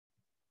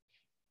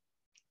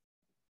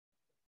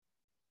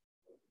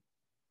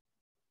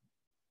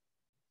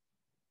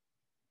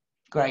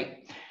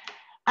Great.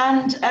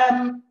 And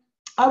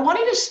I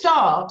wanted to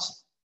start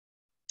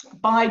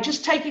by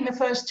just taking the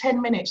first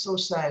 10 minutes or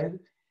so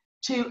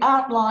to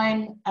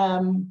outline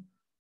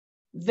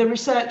the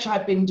research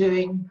I've been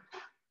doing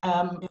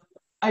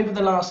over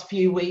the last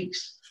few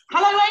weeks.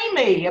 Hello,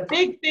 Amy, a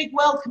big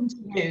welcome to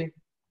you.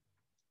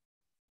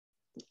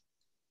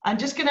 I'm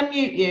just going to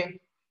mute you.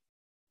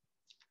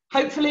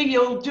 Hopefully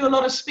you'll do a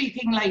lot of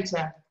speaking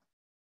later.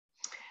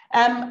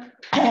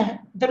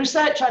 The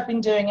research I've been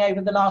doing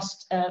over the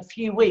last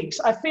few weeks,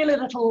 I feel a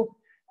little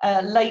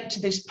late to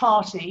this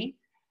party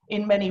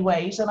in many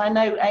ways, and I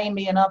know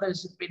Amy and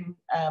others have been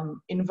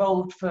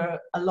involved for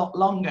a lot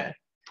longer.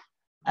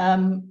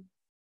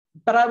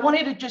 But I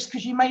wanted to just,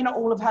 because you may not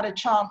all have had a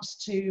chance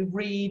to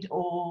read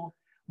or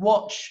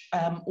watch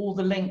all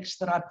the links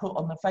that I put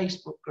on the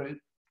Facebook group.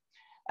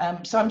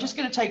 So I'm just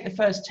going to take the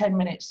first 10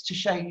 minutes to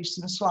show you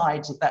some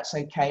slides, if that's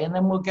okay, and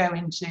then we'll go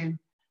into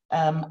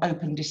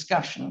open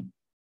discussion.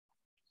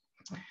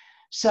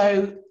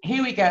 So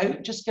here we go,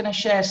 just going to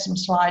share some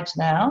slides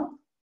now.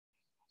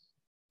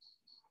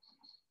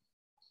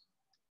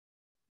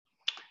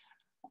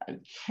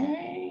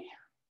 Okay.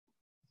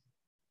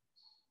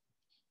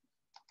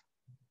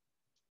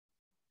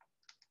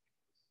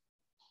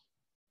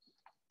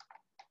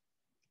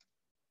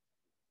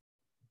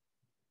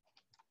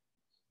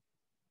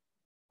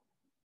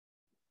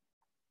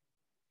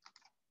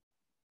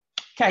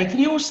 Okay, can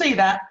you all see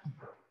that?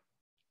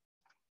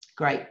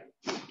 Great.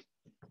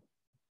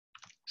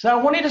 So I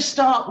wanted to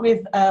start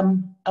with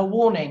a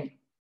warning,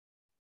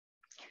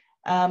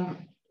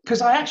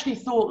 because I actually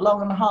thought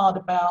long and hard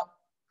about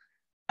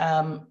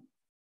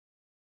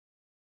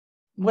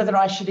whether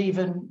I should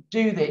even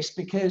do this,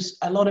 because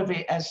a lot of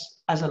it, as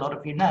a lot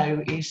of you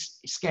know, is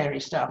scary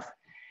stuff.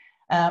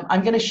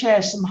 I'm going to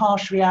share some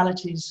harsh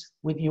realities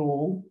with you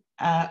all,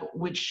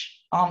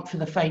 which aren't for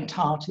the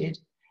faint-hearted.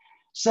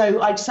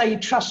 So I'd say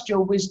trust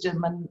your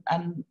wisdom,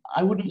 and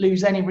I wouldn't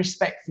lose any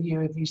respect for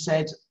you if you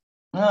said,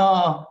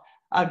 "Oh,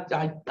 I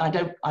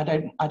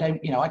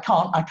don't, you know, I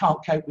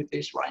can't cope with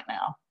this right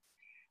now."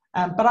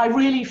 But I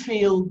really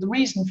feel the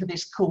reason for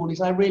this call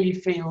is I really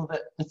feel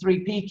that the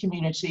 3P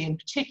community in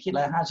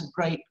particular has a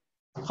great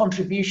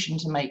contribution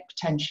to make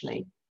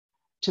potentially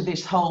to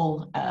this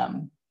whole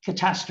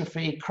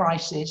catastrophe,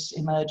 crisis,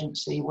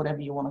 emergency, whatever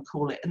you want to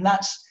call it. And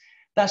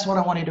that's what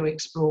I wanted to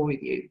explore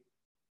with you.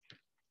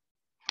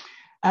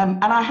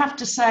 And I have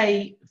to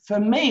say, for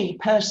me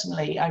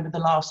personally, over the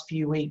last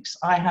few weeks,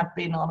 I have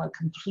been on a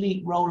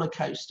complete roller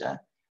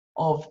coaster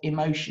of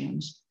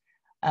emotions.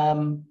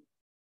 And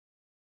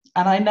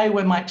I know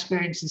where my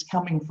experience is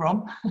coming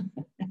from,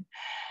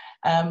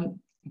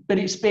 but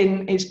it's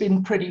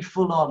been pretty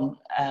full on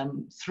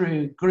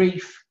through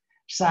grief,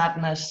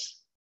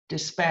 sadness,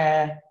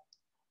 despair,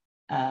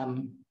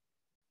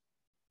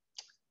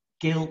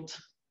 guilt,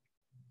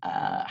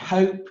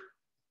 hope,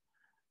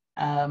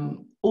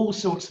 all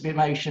sorts of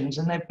emotions,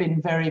 and they've been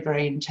very,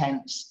 very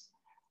intense,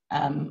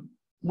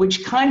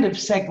 which kind of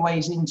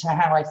segues into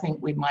how I think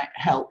we might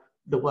help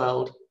the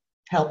world,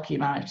 help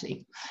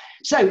humanity.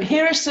 So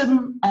here are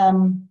some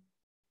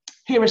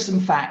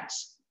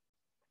facts.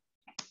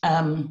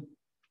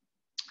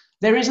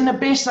 There is an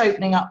abyss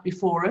opening up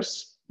before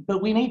us,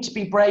 but we need to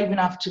be brave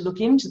enough to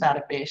look into that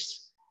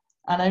abyss,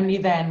 and only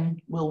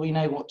then will we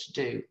know what to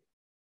do.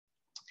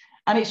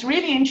 And it's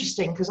really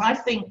interesting because I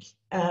think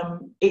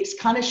it's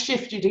kind of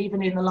shifted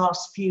even in the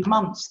last few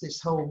months, this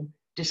whole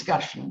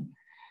discussion.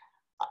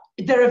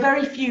 There are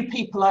very few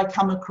people I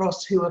come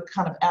across who are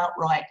kind of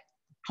outright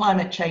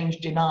climate change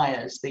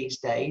deniers these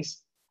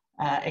days,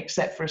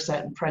 except for a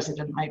certain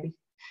president maybe.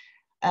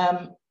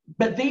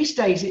 But these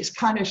days it's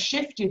kind of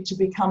shifted to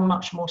become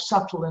much more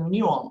subtle and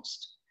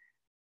nuanced.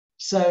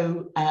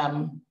 So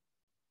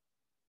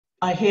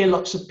I hear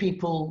lots of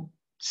people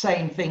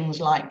saying things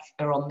like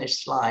are on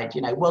this slide,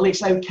 you know, well,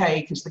 it's okay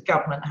because the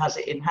government has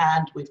it in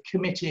hand. We've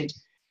committed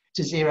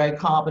to zero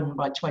carbon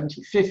by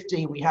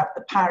 2050. We have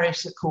the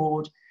Paris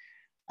Accord.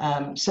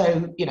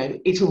 So, you know,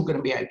 it's all going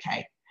to be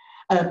okay.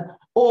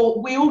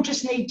 Or we all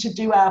just need to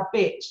do our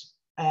bit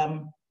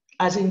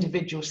as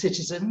individual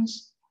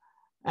citizens,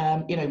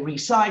 you know,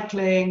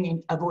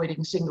 recycling,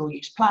 avoiding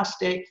single-use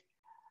plastic,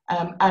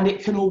 and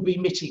it can all be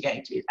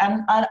mitigated.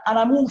 And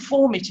I'm all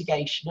for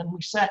mitigation, and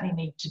we certainly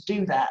need to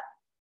do that.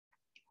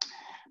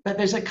 But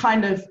there's a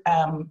kind of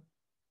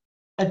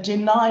a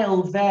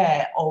denial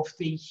there of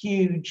the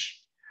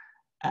huge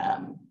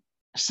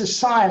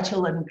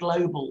societal and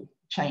global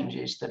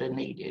changes that are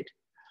needed.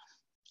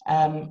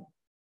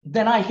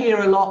 Then I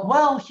hear a lot,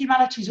 well,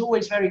 humanity's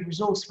always very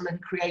resourceful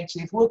and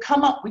creative. We'll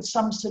come up with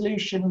some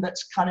solution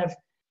that's kind of,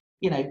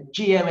 you know,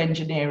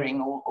 geoengineering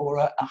or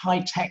a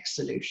high-tech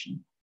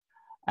solution.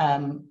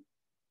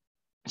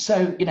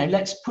 So, you know,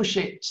 let's push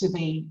it to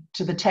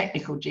the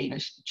technical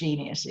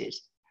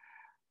geniuses.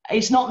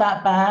 It's not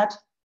that bad.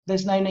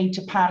 There's no need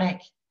to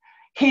panic.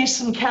 Here's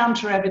some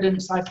counter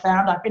evidence I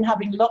found. I've been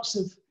having lots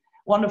of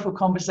wonderful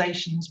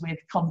conversations with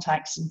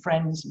contacts and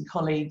friends and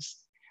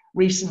colleagues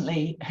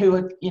recently who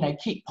are, you know,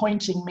 keep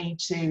pointing me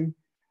to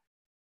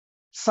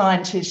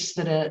scientists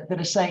that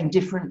are saying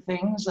different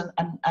things,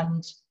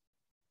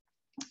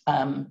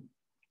 and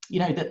you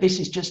know, that this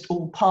is just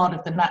all part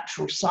of the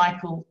natural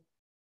cycle.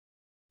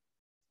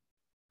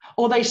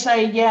 Or they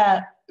say,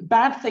 yeah,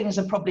 bad things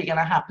are probably going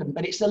to happen,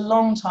 but it's a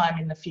long time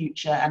in the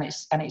future, and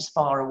it's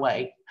far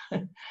away.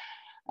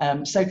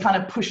 So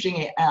kind of pushing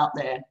it out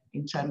there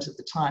in terms of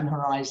the time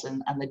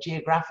horizon and the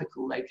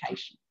geographical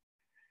location.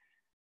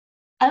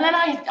 And then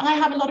I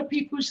have a lot of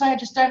people who say, I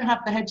just don't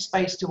have the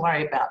headspace to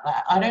worry about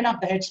that. I don't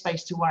have the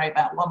headspace to worry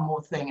about one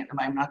more thing at the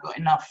moment. I've got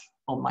enough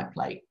on my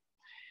plate.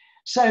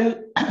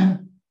 So,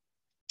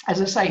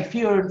 as I say,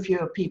 fewer and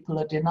fewer people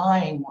are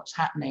denying what's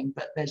happening,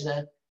 but there's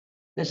a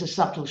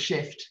subtle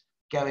shift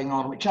going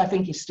on, which I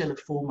think is still a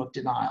form of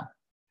denial.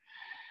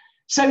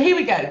 So here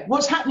we go.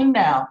 What's happening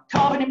now?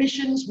 Carbon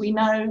emissions, we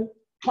know.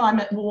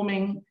 Climate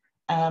warming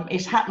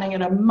is happening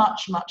at a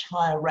much, much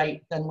higher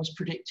rate than was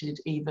predicted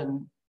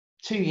even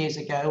 2 years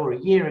ago or a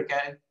year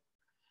ago.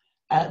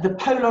 The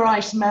polar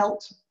ice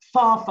melt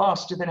far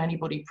faster than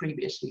anybody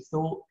previously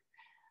thought,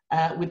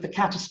 with the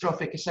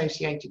catastrophic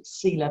associated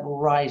sea level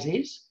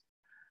rises.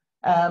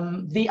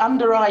 The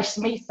under ice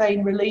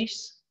methane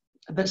release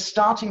that's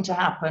starting to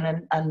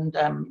happen, and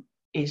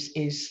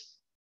is,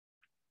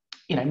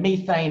 you know,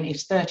 methane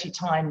is 30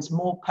 times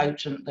more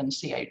potent than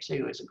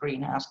CO2 as a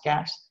greenhouse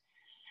gas.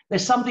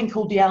 There's something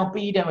called the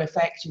albedo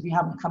effect, if you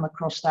haven't come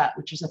across that,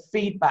 which is a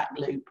feedback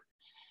loop.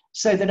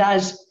 So that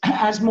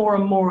as more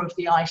and more of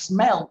the ice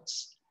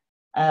melts,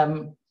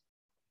 more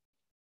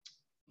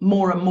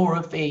and more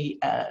of the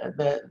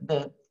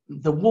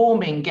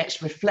warming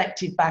gets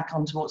reflected back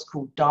onto what's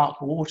called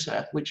dark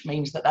water, which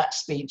means that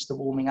speeds the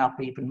warming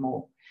up even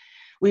more.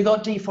 We've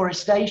got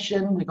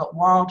deforestation, we've got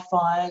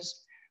wildfires,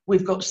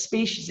 we've got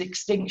species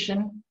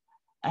extinction.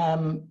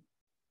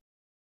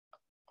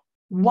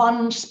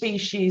 One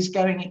species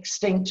going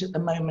extinct at the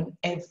moment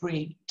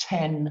every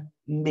 10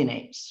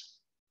 minutes.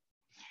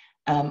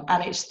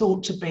 And it's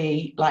thought to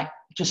be like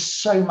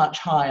just so much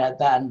higher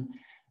than,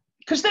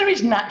 because there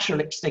is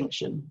natural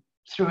extinction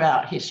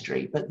throughout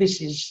history, but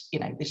this is, you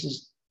know, this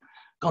has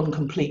gone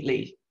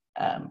completely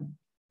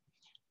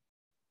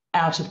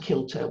out of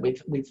kilter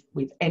with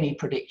any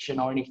prediction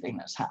or anything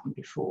that's happened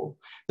before.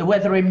 The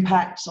weather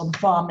impacts on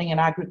farming and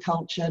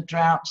agriculture,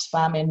 droughts,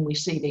 famine, we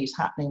see these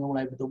happening all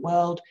over the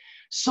world.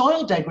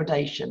 Soil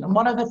degradation, and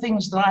one of the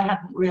things that I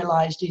hadn't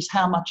realised is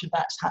how much of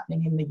that's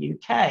happening in the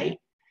UK.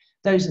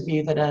 Those of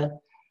you that are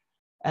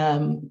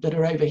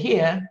over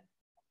here,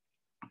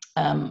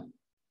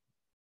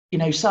 you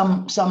know,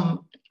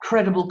 some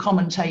credible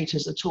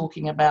commentators are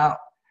talking about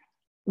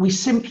we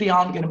simply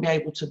aren't going to be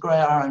able to grow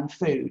our own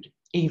food,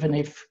 even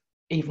if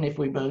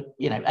we were,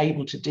 you know,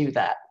 able to do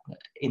that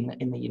in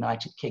the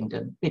United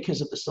Kingdom because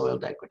of the soil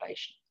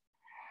degradation.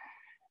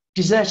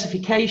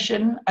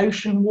 Desertification,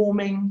 ocean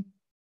warming,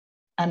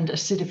 and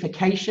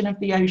acidification of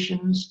the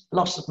oceans,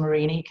 loss of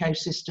marine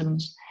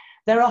ecosystems.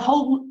 There are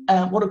whole,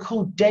 what are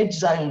called dead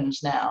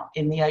zones now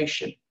in the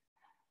ocean,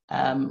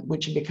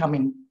 which are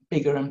becoming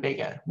bigger and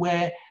bigger,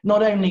 where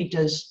not only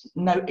is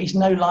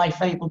no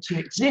life able to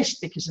exist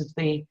because of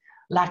the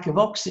lack of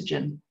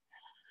oxygen,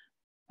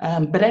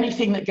 but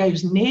anything that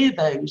goes near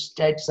those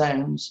dead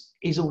zones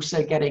is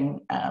also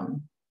getting,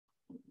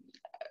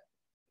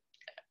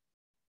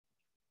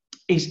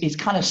 is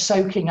kind of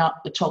soaking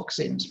up the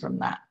toxins from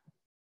that.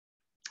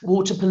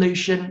 Water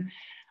pollution,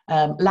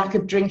 lack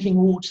of drinking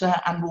water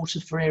and water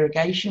for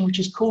irrigation, which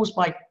is caused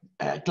by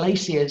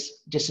glaciers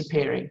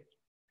disappearing,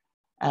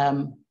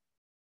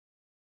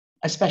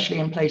 especially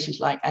in places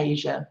like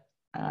Asia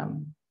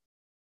and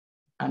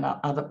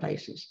other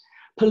places.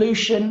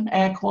 Pollution,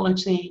 air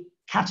quality,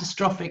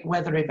 catastrophic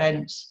weather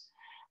events,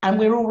 and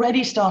we're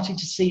already starting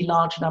to see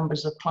large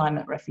numbers of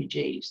climate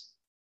refugees.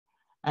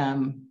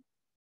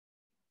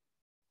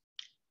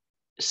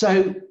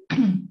 So,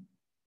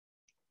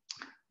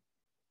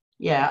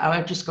 yeah,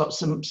 I've just got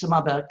some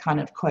other kind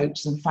of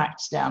quotes and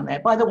facts down there.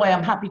 By the way,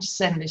 I'm happy to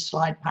send this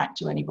slide pack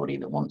to anybody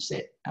that wants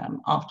it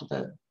after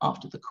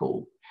the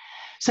call.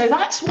 So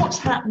that's what's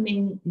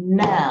happening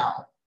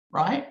now,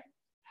 right?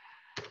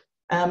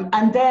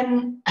 And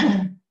then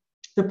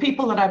the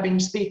people that I've been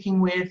speaking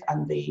with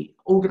and the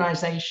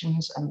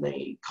organizations and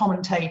the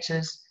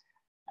commentators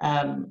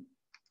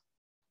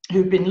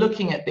who've been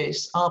looking at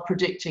this are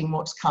predicting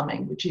what's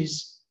coming, which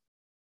is,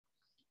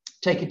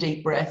 take a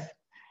deep breath,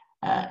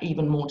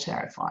 even more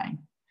terrifying.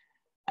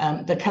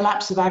 The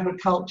collapse of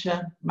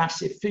agriculture,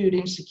 massive food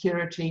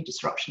insecurity,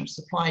 disruption of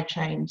supply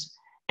chains,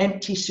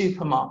 empty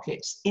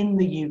supermarkets in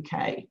the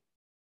UK,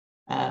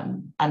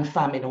 and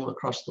famine all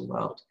across the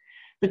world.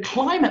 The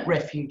climate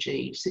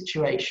refugee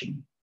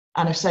situation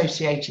and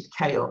associated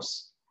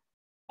chaos,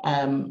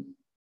 and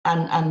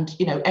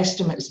you know,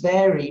 estimates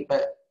vary,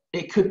 but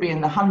it could be in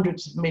the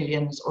hundreds of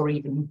millions or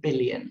even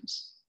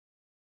billions.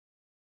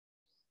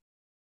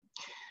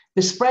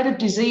 The spread of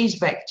disease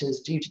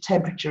vectors due to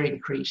temperature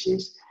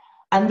increases,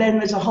 and then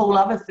there's a whole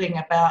other thing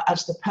about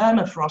as the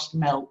permafrost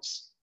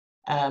melts,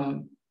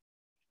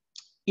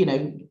 you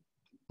know,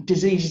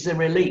 diseases are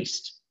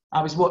released.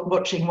 I was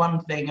watching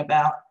one thing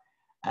about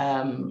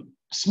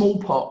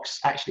smallpox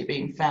actually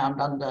being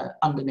found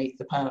underneath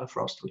the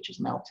permafrost, which is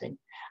melting,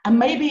 and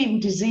maybe even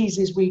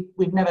diseases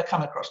we've never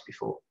come across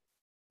before.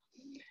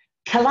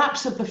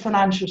 Collapse of the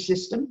financial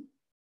system,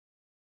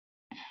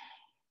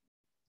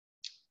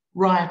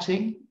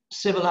 rioting,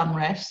 civil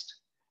unrest,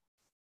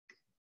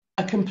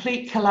 a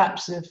complete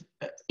collapse of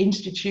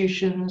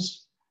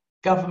institutions,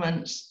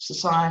 governments,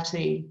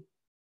 society,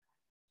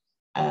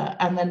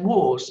 and then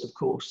wars, of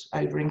course,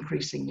 over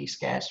increasingly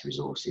scarce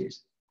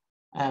resources.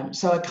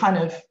 So a kind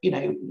of,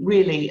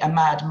 really a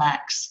Mad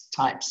Max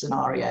type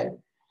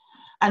scenario.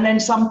 And then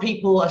some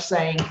people are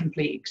saying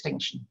complete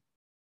extinction.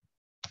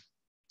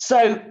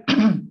 So,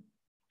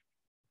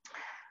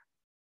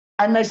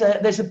 and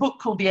there's a book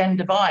called The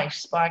End of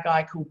Ice by a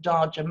guy called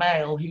Dar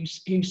Jamail,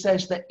 who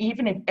says that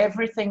even if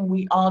everything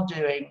we are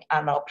doing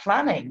and are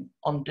planning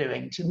on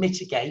doing to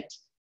mitigate,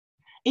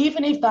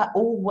 even if that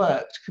all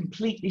worked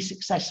completely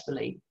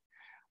successfully,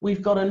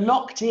 we've got a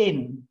locked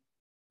in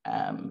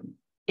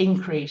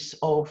increase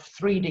of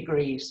 3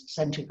 degrees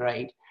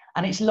centigrade,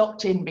 and it's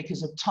locked in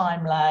because of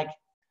time lag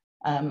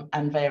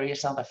and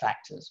various other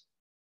factors.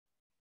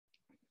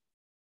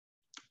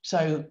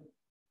 So,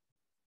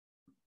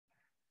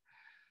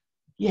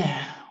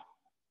 yeah,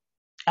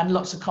 and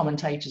lots of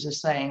commentators are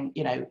saying,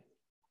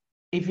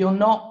 if you're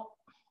not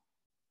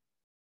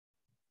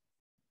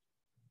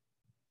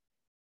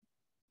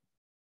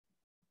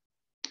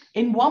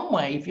in one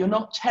way, if you're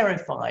not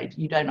terrified,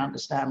 you don't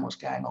understand what's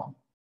going on.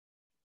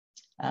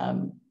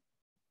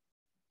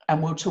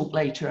 And we'll talk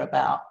later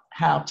about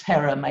how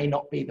terror may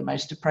not be the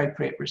most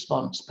appropriate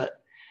response. But,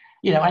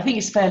 I think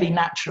it's fairly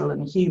natural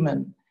and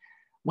human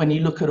when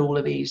you look at all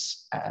of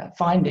these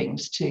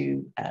findings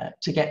to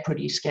get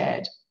pretty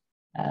scared.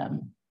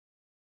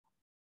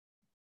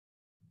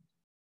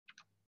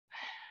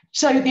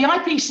 So the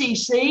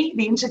IPCC,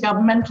 the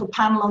Intergovernmental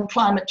Panel on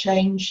Climate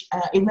Change,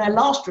 in their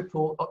last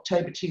report,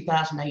 October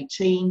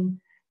 2018,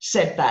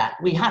 said that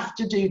we have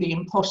to do the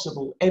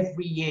impossible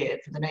every year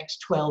for the next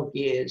 12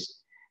 years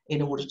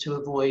in order to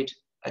avoid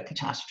a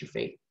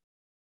catastrophe.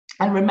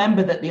 And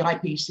remember that the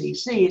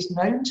IPCC is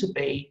known to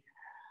be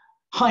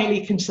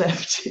highly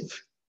conservative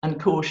and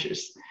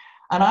cautious.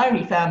 And I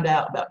only found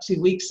out about 2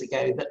 weeks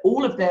ago that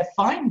all of their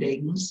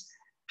findings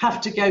have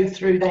to go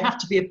through, they have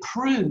to be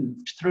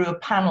approved through a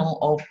panel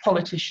of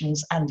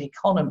politicians and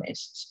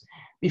economists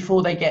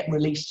before they get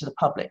released to the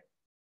public.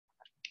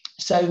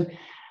 So,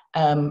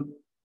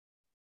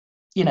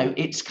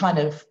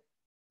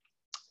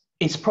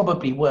 it's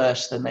probably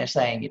worse than they're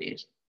saying it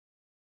is.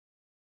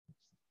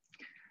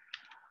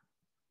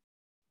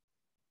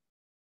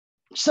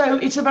 So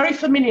it's a very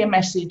familiar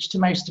message to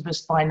most of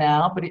us by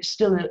now, but it's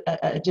still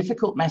a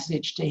difficult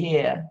message to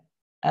hear.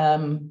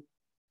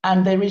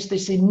 And there is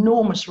this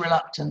enormous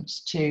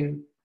reluctance to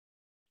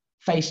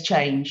face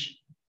change,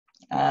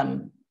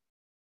 to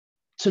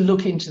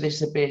look into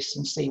this abyss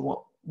and see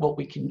what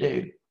we can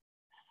do.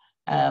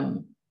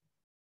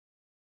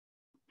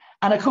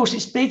 And of course,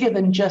 it's bigger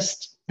than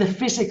just the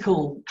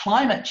physical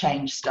climate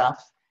change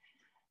stuff.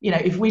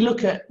 If we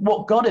look at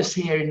what got us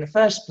here in the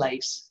first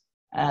place,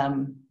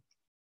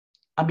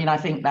 I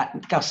think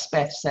that Gus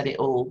Speth said it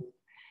all.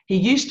 He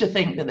used to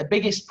think that the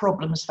biggest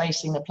problems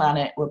facing the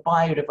planet were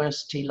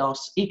biodiversity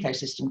loss,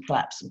 ecosystem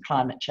collapse, and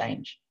climate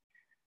change.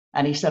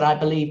 And he said, I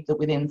believe that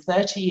within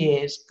 30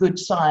 years, good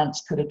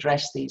science could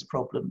address these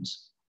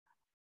problems.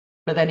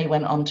 But then he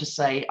went on to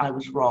say, I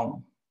was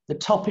wrong. The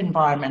top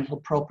environmental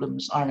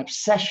problems are an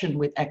obsession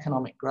with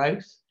economic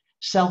growth,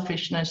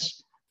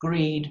 selfishness,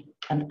 greed,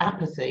 and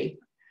apathy.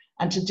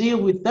 And to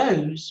deal with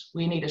those,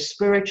 we need a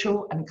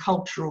spiritual and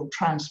cultural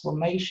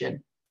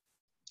transformation.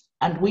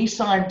 And we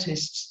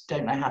scientists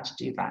don't know how to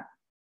do that.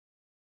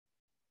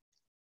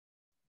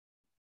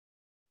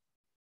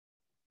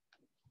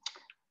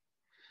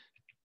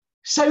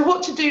 So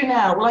what to do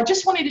now? Well, I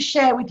just wanted to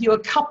share with you a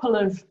couple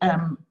of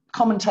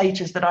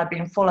commentators that I've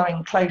been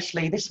following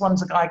closely. This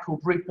one's a guy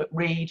called Rupert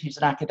Reed, who's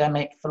an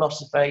academic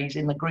philosopher. He's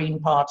in the Green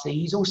Party.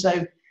 He's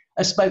also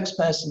a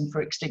spokesperson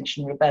for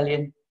Extinction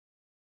Rebellion.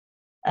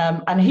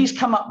 And he's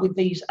come up with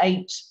these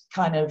 8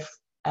 kind of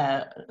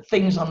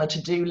things on the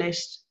to-do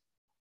list.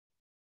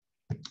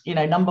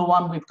 Number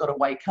 1, we've got to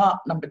wake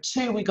up. Number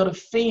 2, we've got to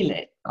feel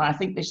it. And I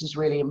think this is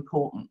really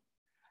important.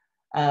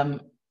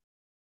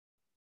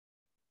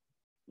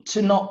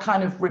 To not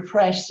kind of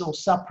repress or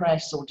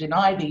suppress or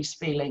deny these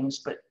feelings,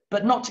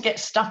 but not to get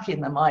stuck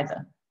in them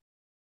either.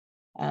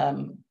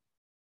 Then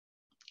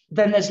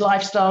there's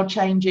lifestyle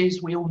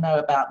changes. We all know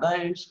about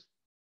those.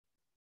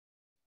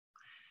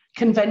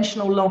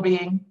 Conventional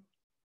lobbying.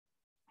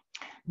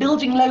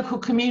 Building local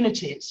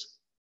communities.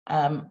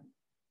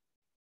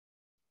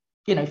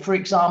 For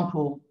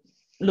example,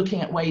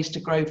 looking at ways to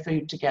grow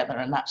food together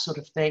and that sort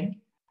of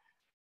thing.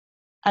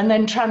 And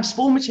then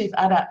transformative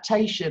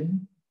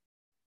adaptation.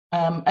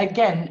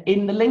 Again,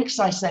 in the links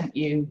I sent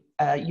you,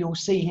 you'll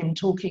see him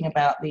talking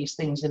about these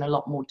things in a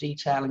lot more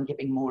detail and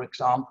giving more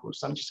examples.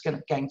 So I'm just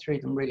going through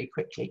them really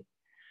quickly.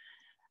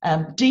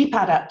 Deep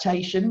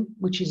adaptation,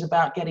 which is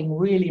about getting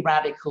really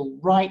radical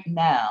right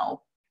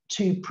now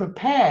to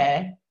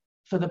prepare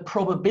for the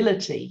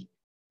probability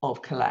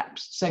of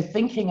collapse. So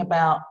thinking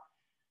about,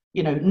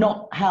 you know,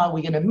 not how are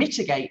we going to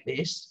mitigate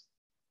this,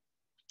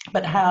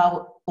 but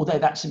how, although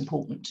that's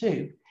important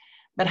too,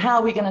 but how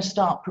are we going to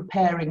start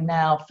preparing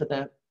now for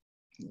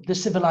the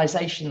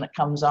civilization that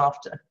comes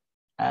after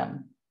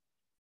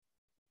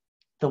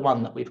the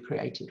one that we've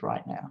created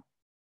right now.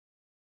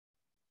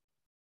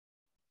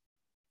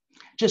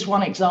 Just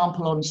one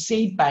example on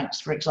seed banks,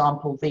 for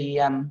example,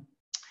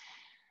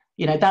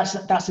 you know,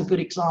 that's a good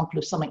example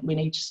of something we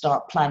need to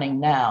start planning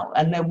now.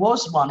 And there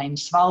was one in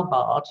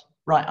Svalbard,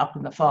 right up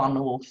in the far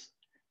north,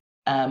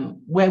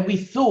 where we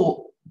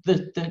thought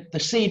the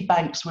seed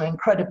banks were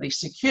incredibly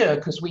secure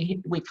because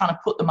we kind of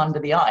put them under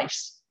the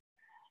ice,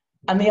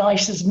 and the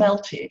ice has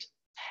melted.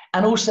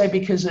 And also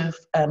because of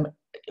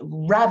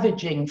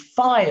ravaging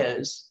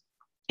fires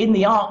in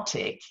the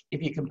Arctic,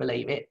 if you can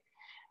believe it,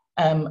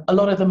 a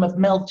lot of them have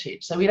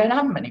melted, so we don't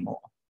have them anymore.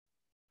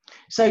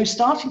 So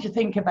starting to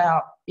think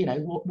about, you know,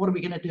 what are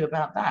we going to do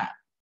about that?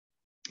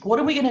 What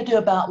are we going to do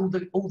about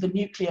all the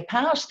nuclear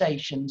power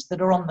stations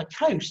that are on the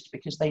coast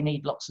because they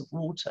need lots of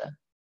water?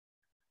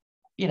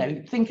 You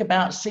know, think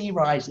about sea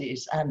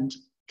rises and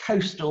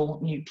coastal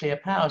nuclear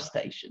power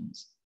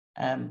stations.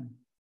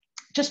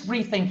 Just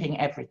rethinking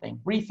everything,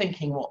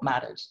 rethinking what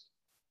matters.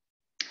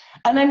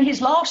 And then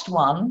his last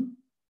one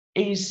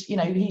is, you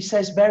know, he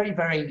says very,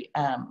 very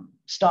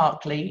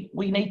starkly,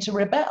 we need to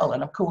rebel.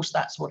 And of course,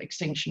 that's what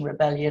Extinction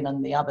Rebellion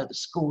and the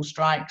school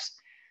strikes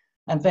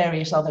and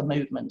various other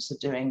movements are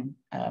doing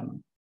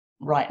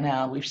right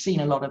now. We've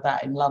seen a lot of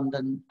that in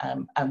London,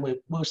 and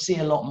we'll see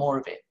a lot more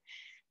of it.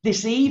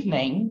 This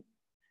evening,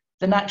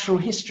 the Natural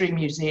History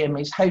Museum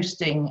is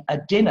hosting a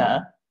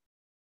dinner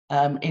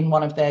in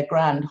one of their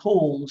grand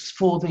halls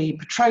for the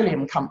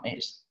petroleum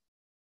companies.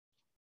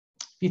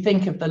 If you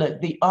think of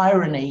the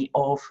irony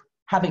of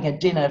having a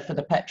dinner for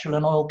the petrol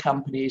and oil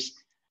companies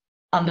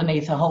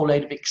underneath a whole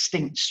load of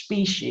extinct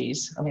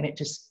species, I mean, it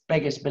just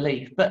beggars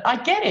belief. But I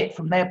get it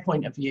from their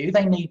point of view.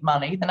 They need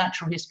money. The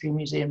Natural History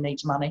Museum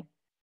needs money.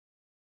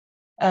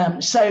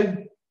 So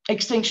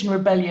Extinction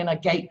Rebellion are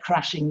gate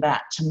crashing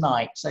that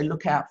tonight. So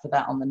look out for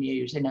that on the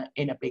news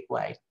in a big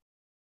way.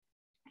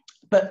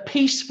 But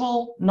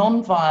peaceful,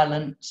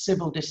 non-violent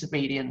civil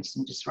disobedience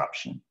and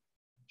disruption,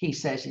 he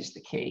says, is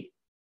the key.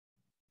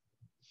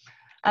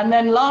 And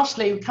then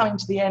lastly, we're coming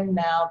to the end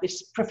now,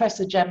 this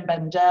Professor Jem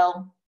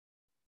Bendell,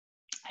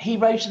 he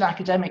wrote an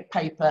academic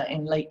paper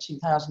in late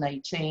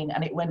 2018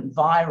 and it went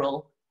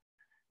viral,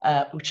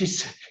 which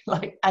is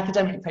like,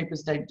 academic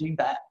papers don't do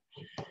that.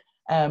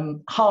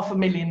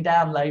 500,000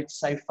 downloads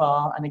so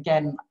far. And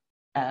again,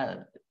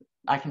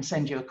 I can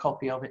send you a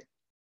copy of it.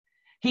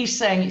 He's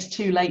saying it's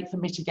too late for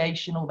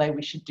mitigation, although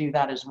we should do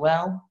that as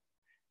well.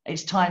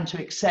 It's time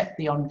to accept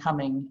the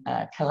oncoming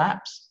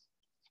collapse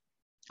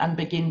and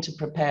begin to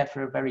prepare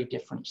for a very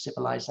different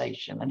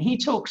civilization. And he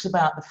talks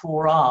about the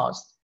 4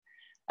 R's.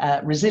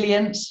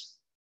 Resilience.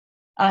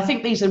 I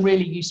think these are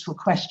really useful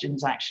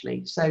questions,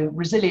 actually. So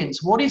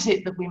resilience, what is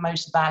it that we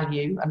most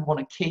value and want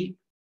to keep?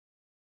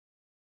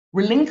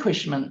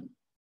 Relinquishment,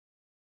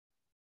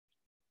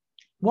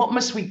 what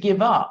must we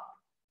give up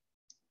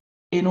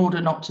in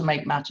order not to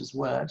make matters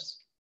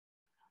worse?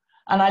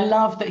 And I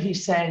love that he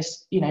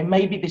says, you know,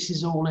 maybe this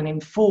is all an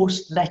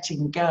enforced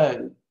letting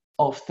go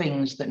of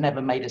things that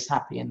never made us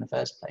happy in the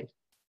first place.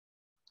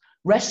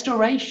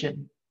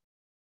 Restoration,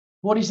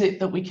 what is it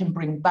that we can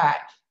bring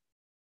back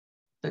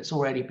that's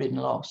already been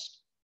lost?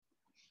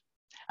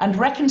 And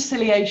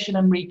reconciliation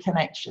and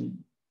reconnection.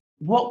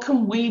 What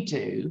can we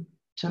do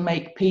to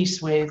make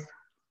peace with,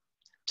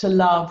 to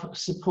love,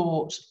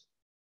 support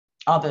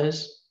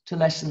others, to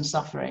lessen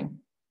suffering?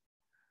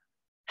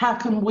 How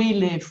can we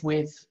live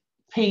with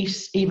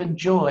peace, even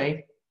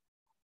joy?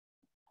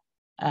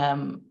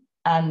 And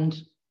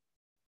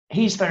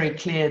he's very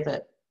clear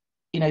that,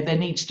 you know, there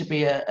needs to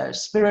be a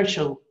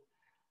spiritual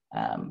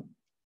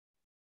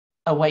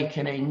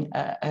awakening,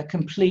 a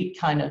complete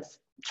kind of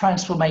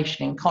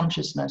transformation in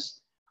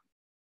consciousness,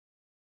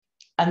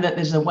 and that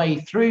there's a way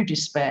through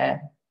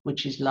despair,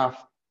 which is love.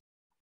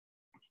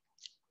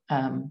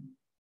 So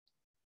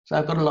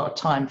I've got a lot of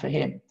time for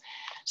him.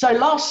 So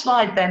last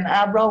slide then,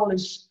 our role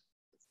as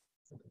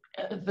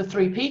the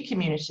 3P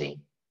community.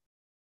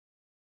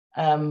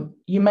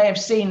 You may have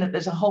seen that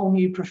there's a whole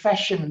new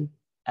profession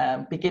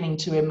beginning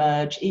to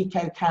emerge: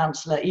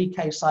 eco-counselor,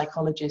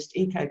 eco-psychologist,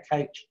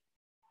 eco-coach,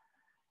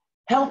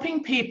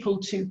 helping people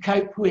to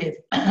cope with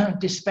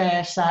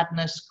despair,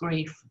 sadness,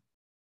 grief.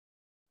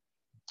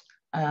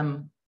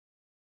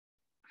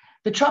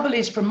 The trouble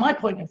is, from my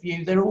point of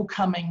view, they're all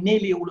coming,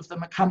 nearly all of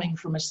them are coming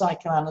from a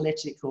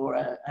psychoanalytic or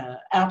a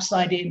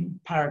outside-in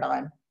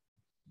paradigm.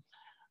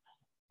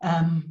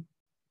 And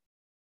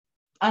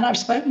I've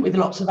spoken with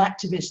lots of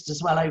activists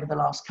as well over the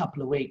last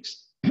couple of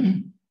weeks.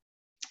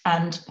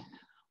 And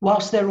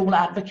whilst they're all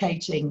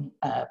advocating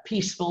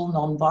peaceful,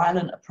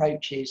 non-violent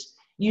approaches,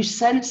 you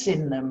sense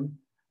in them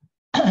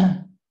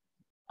an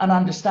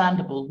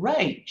understandable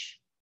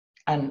rage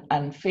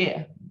and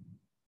fear.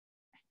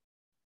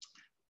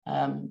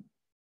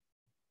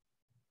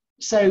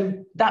 So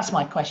that's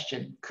my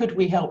question. Could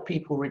we help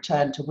people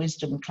return to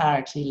wisdom,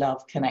 clarity,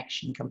 love,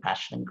 connection,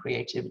 compassion, and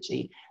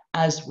creativity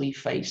as we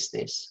face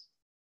this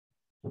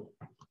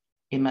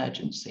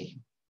emergency?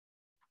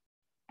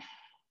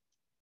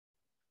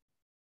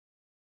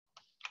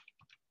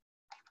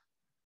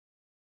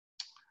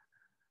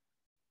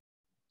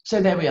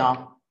 So there we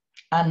are.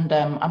 And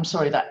I'm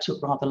sorry that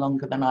took rather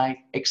longer than I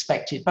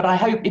expected, but I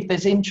hope if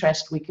there's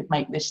interest, we could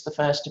make this the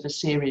first of a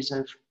series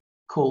of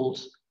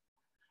calls.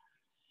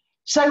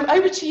 So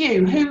over to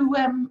you. Who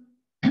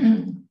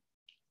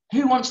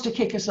wants to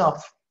kick us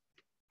off?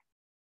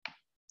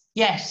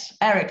 Yes,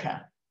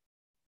 Erica.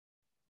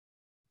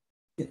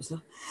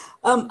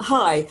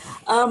 Hi.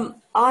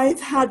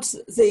 I've had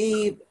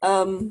the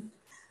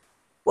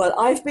well,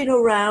 I've been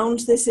around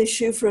this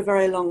issue for a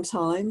very long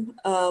time.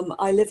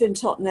 I live in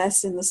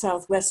Totnes in the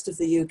southwest of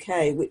the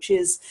UK, which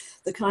is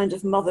the kind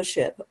of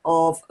mothership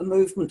of a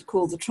movement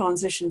called the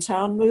Transition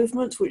Town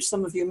Movement, which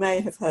some of you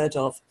may have heard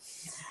of,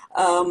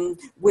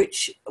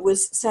 which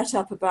was set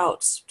up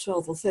about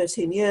 12 or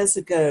 13 years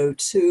ago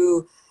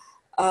to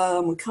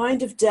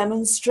kind of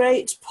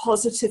demonstrate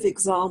positive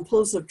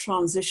examples of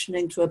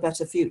transitioning to a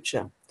better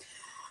future.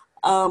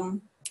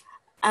 And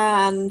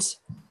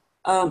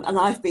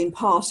I've been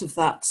part of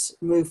that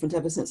movement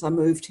ever since I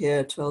moved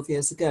here 12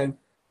 years ago.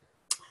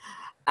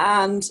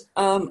 And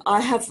one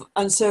of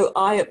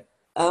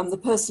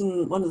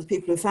the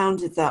people who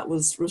founded that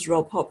was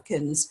Rob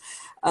Hopkins,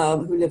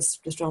 who lives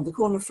just around the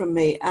corner from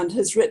me, and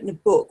has written a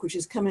book which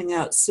is coming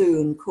out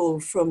soon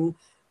called From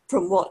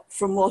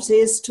What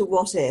Is to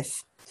What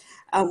If.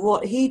 And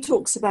what he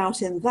talks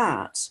about in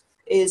that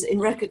is, in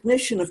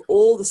recognition of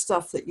all the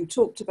stuff that you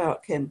talked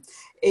about, Kim,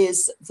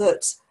 is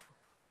that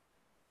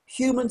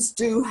humans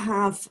do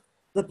have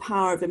the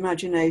power of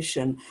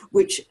imagination,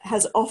 which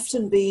has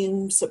often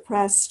been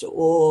suppressed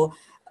or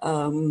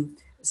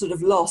sort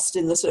of lost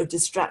in the sort of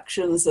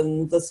distractions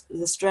and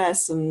the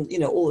stress and, you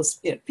know, all this,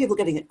 you know, people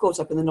getting caught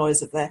up in the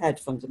noise of their head,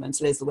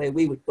 fundamentally, is the way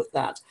we would put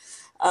that.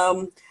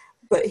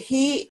 But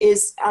he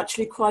is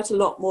actually quite a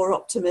lot more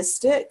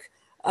optimistic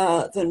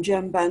than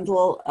Jem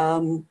Bendel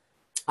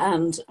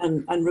and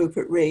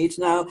Rupert Reed.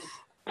 Now,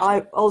 I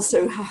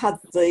also had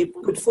the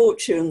good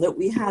fortune that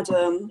we had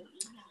a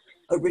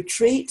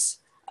retreat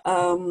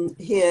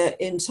here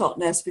in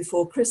Totnes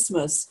before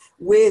Christmas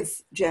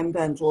with Jem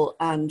Bendel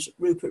and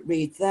Rupert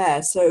Reed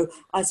there. So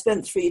I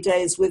spent 3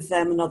 days with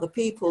them and other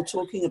people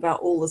talking about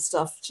all the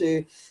stuff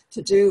to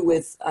do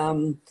with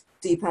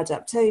deep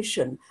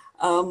adaptation.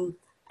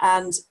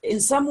 And in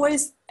some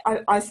ways,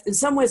 I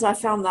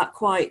found that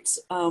quite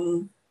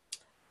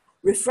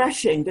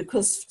refreshing,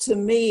 because to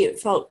me it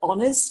felt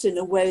honest in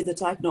a way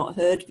that I'd not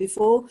heard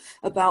before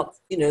about,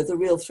 you know, the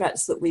real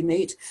threats that we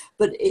meet.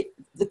 But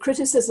the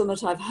criticism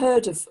that I've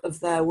heard of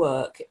their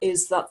work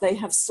is that they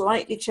have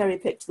slightly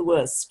cherry-picked the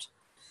worst.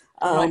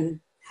 Right.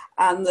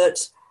 And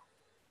that,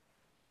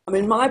 I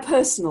mean, my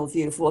personal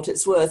view, for what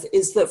it's worth,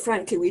 is that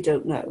frankly we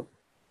don't know.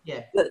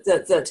 Yeah.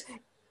 That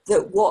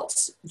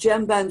what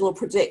Jem Bendel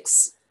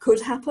predicts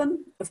could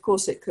happen, of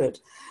course it could.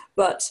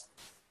 But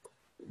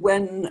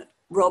when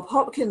Rob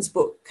Hopkins'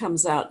 book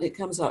comes out, it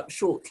comes out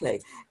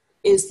shortly,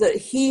 is that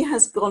he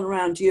has gone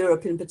around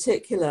Europe in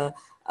particular,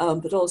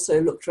 but also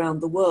looked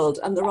around the world.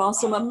 And there are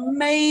some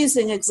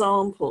amazing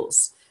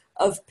examples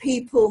of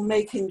people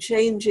making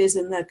changes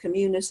in their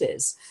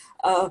communities,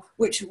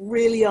 which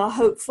really are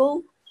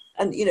hopeful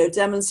and, you know,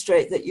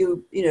 demonstrate that,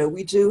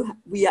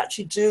 we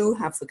actually do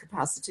have the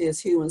capacity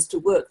as humans to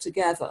work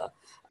together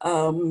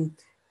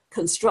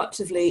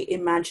constructively,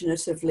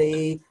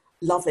 imaginatively,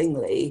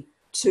 lovingly,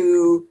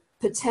 to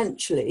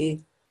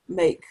potentially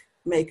make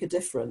a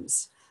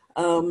difference.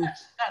 And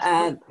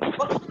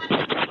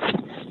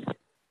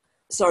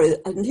sorry,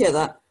 I didn't hear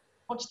that.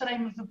 What's the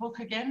name of the book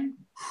again?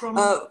 From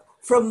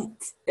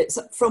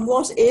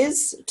what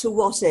is to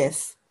what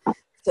if.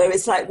 So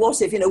it's like,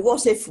 what if,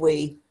 what if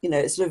we,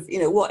 sort of,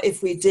 what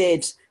if we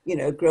did,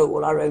 grow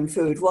all our own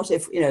food? What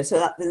if, so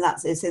that, then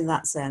it's in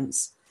that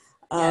sense.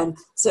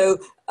 So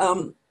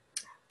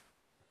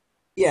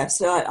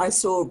I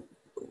saw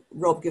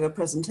Rob give a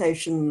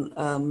presentation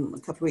a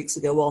couple of weeks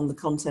ago on the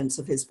contents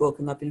of his book,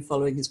 and I've been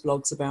following his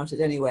blogs about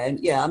it anyway. And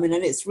yeah, I mean,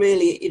 and it's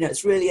really,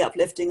 it's really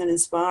uplifting and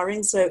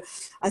inspiring. So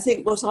I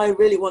think what I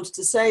really wanted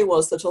to say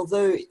was that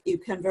although you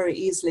can very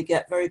easily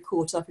get very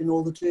caught up in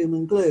all the doom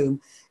and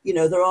gloom,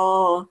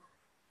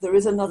 there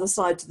is another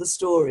side to the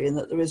story, and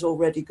that there is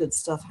already good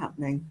stuff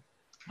happening.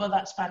 Well,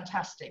 that's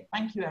fantastic.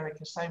 Thank you,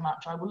 Erica, so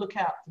much. I will look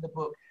out for the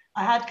book.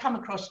 I had come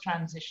across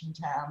Transition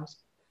Towns,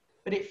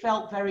 but it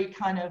felt very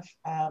kind of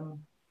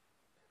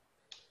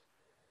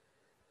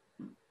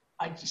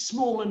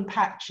small and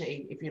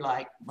patchy, if you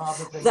like,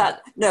 rather than...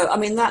 No, I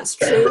mean, that's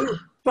true.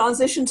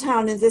 Transition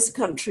Town in this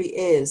country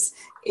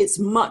it's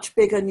much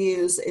bigger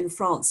news in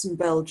France and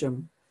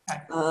Belgium,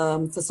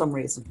 for some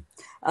reason.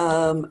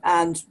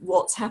 And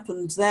what's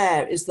happened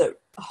there is that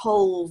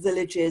whole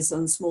villages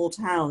and small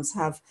towns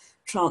have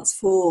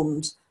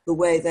transformed the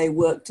way they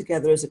work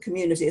together as a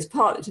community. It's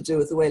partly to do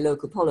with the way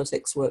local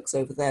politics works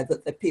over there,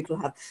 that the people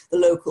have the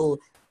local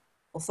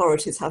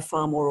authorities have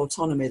far more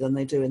autonomy than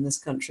they do in this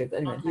country. But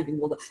anyway, leaving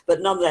all that.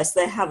 But nonetheless,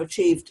 they have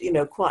achieved, you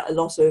know, quite a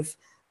lot of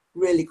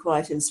really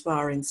quite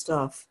inspiring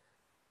stuff.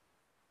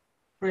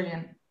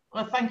 Brilliant.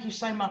 Well, thank you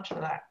so much for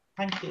that.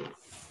 Thank you.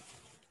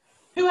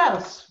 Who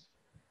else?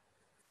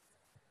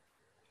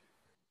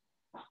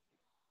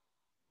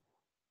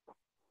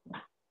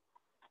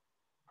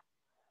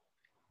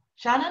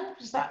 Shannon,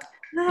 is that?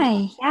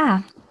 Hi,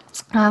 yeah.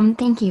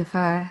 Thank you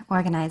for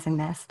organizing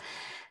this.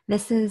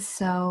 This is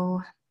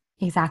so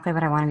exactly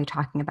what I want to be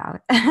talking about.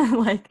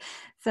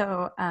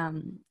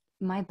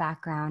 My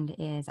background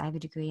is I have a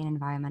degree in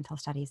environmental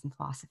studies and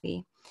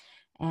philosophy.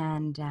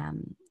 And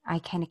I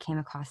kind of came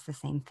across the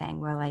same thing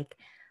where, like,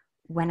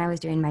 when I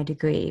was doing my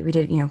degree, we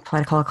did,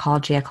 political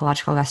ecology,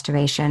 ecological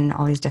restoration,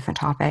 all these different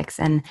topics.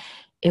 And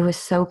it was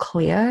so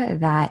clear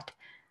that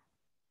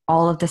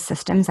all of the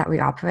systems that we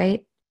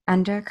operate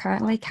under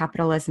currently,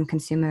 capitalism,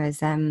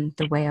 consumerism,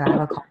 the way our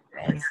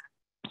agriculture is,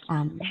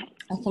 I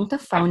think the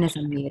phone is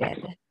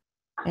unmuted.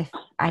 If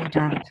I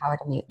don't have the power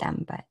to mute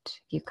them, but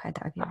if you could,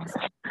 that would be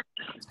awesome.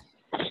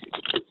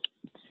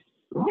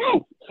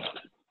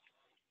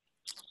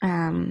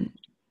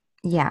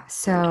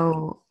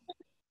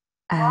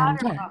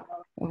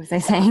 What was I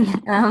saying?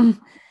 And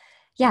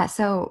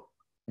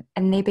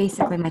they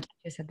basically, my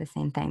teacher said the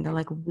same thing. They're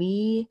like,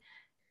 we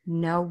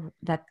know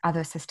that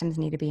other systems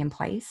need to be in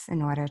place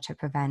in order to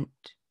prevent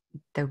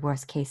the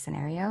worst case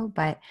scenario,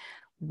 but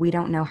we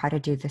don't know how to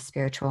do the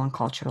spiritual and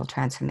cultural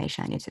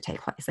transformation that needs to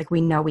take place. Like,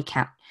 we know we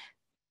can't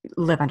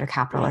live under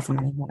capitalism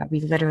anymore.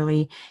 We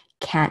literally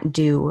can't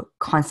do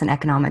constant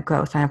economic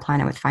growth on a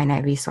planet with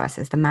finite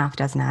resources. The math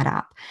doesn't add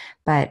up,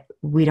 but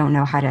we don't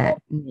know how to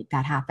make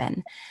that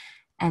happen.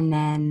 And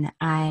then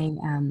I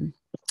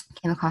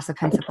came across the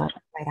principle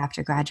right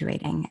after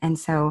graduating. And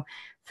so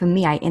for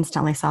me, I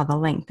instantly saw the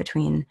link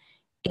between,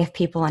 if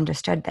people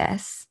understood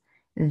this,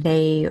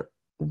 they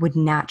would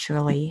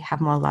naturally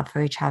have more love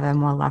for each other,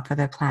 more love for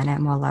their planet,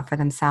 more love for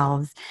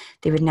themselves.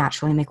 They would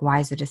naturally make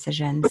wiser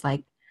decisions,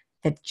 like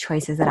the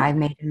choices that I've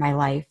made in my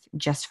life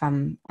just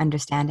from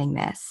understanding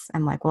this.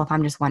 I'm like, well, if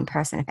I'm just one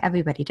person, if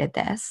everybody did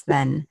this,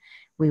 then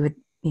we would,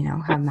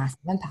 have massive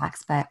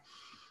impacts. But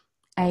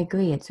I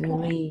agree. It's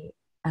really,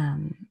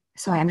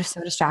 sorry, I'm just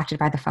so distracted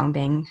by the phone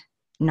being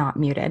not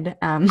muted.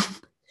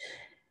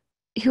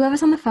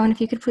 Whoever's on the phone, if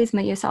you could please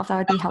mute yourself, that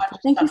would be helpful.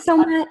 Thank you so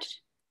much.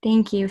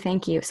 Thank you.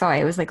 Sorry,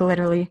 it was like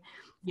literally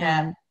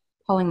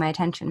pulling my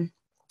attention.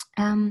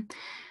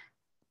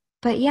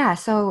 But yeah,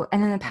 so,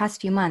 and in the past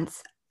few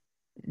months,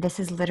 this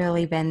has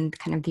literally been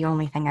kind of the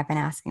only thing I've been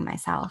asking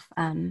myself,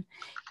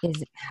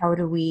 is how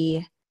do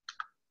we,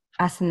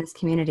 us in this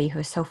community who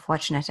is so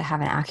fortunate to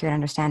have an accurate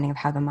understanding of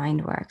how the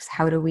mind works,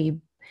 how do we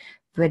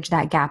bridge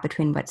that gap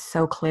between what's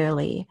so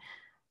clearly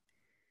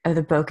are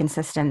the broken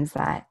systems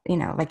that,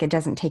 like, it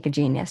doesn't take a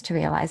genius to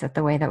realize that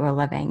the way that we're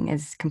living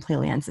is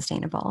completely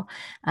unsustainable.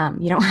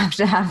 You don't have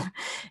to have,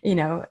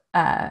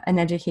 an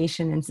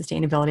education in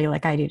sustainability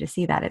like I do to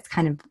see that. It's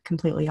kind of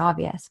completely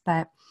obvious.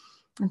 But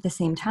at the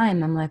same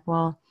time, I'm like,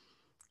 well,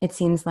 it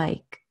seems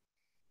like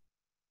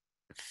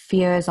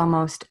fear is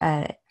almost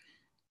I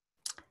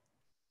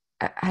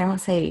don't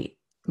say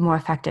more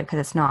effective because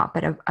it's not,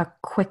 but a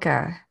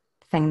quicker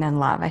thing than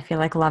love. I feel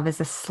like love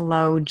is a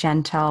slow,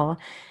 gentle,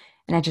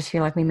 and I just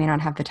feel like we may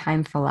not have the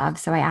time for love.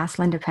 So I asked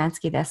Linda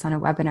Pransky this on a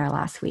webinar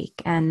last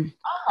week. And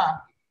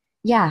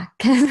yeah,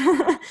 because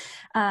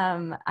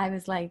I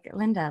was like,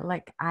 Linda,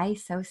 like, I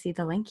so see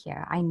the link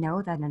here. I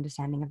know that an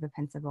understanding of the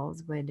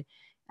principles would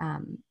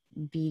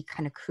be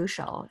kind of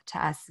crucial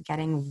to us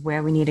getting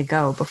where we need to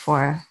go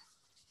before,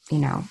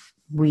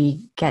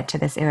 we get to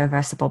this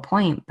irreversible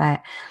point.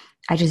 But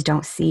I just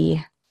don't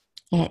see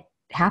it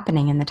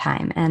happening in the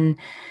time. And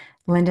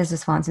Linda's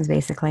response was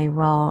basically,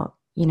 well,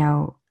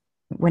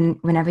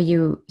 whenever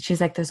she's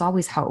like, there's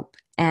always hope.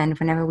 And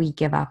whenever we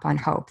give up on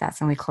hope,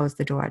 that's when we close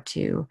the door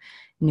to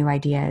new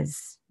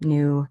ideas,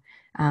 new,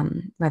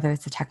 whether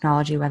it's a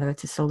technology, whether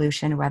it's a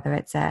solution, whether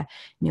it's a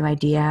new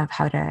idea of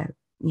how to,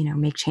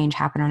 make change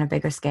happen on a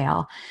bigger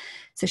scale.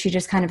 So she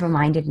just kind of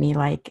reminded me,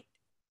 like,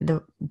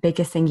 the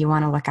biggest thing you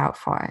want to look out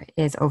for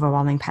is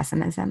overwhelming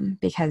pessimism,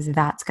 because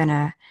that's going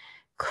to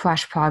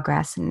crush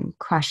progress and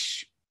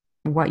crush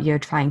what you're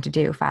trying to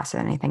do faster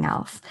than anything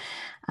else.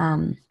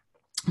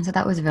 So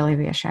that was really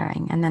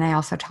reassuring. And then I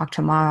also talked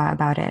to Mara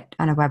about it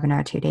on a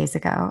webinar 2 days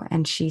ago.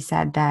 And she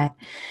said that,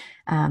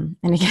 and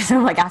I guess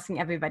I'm like asking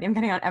everybody, I'm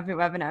getting on every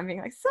webinar, I'm being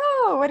like,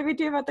 so what do we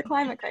do about the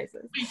climate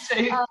crisis? Me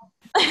too.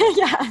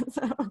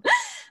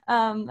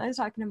 I was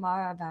talking to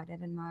Mara about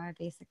it, and Mara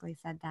basically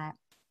said that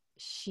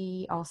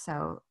she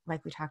also,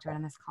 like we talked about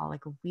on this call,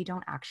 like, we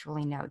don't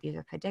actually know. These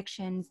are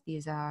predictions.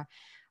 These are,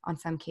 on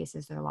some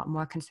cases, they're a lot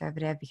more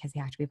conservative because they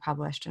have to be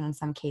published. And in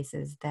some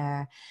cases,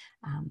 they're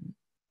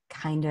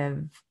kind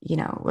of,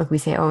 like we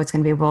say, oh, it's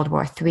going to be World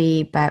War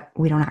III, but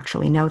we don't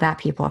actually know that.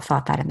 People have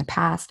thought that in the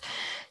past.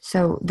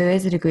 So there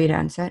is a degree to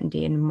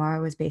uncertainty. And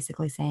Mara was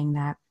basically saying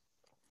that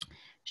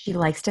she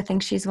likes to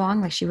think she's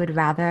wrong. Like, she would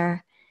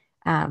rather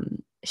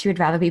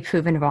be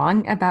proven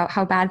wrong about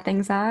how bad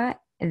things are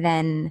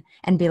and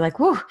be like,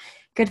 whoa,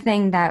 good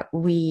thing that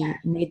we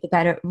made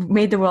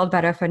the world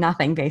better for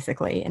nothing,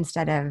 basically,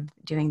 instead of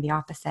doing the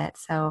opposite.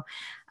 So,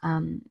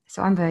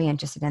 so I'm very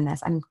interested in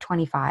this. I'm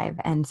 25,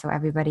 and so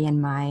everybody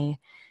in my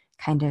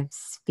kind of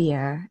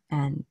sphere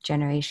and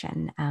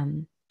generation,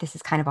 this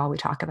is kind of all we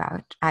talk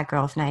about at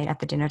girls' night, at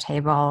the dinner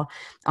table,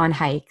 on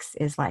hikes,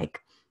 is like,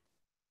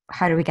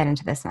 how do we get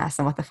into this mess,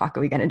 and what the fuck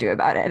are we going to do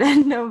about it?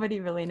 And nobody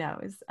really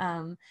knows.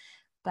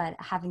 But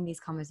having these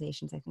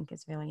conversations, I think,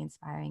 is really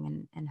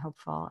inspiring and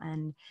hopeful.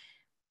 And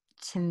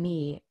to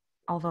me,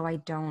 although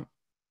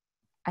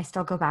I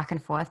still go back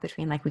and forth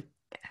between like,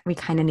 we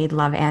kind of need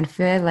love and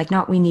fear. Like,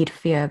 not we need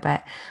fear,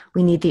 but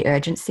we need the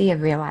urgency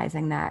of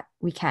realizing that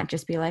we can't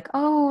just be like,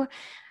 oh,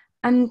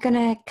 I'm going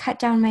to cut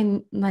down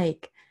my,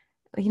 like,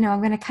 I'm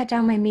going to cut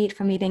down my meat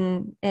from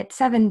eating it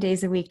 7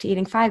 days a week to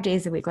eating 5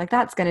 days a week. Like,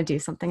 that's going to do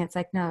something. It's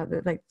like, no,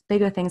 like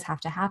bigger things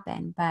have to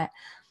happen. But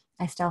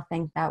I still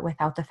think that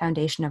without the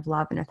foundation of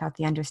love and without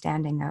the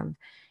understanding of,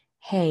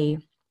 hey,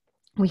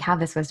 we have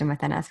this wisdom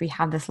within us, we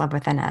have this love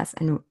within us,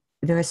 and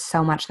there is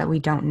so much that we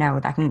don't know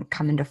that can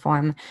come into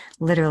form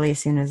literally as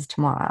soon as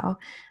tomorrow.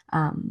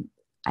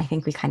 I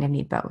think we kind of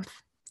need both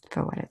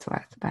for what it's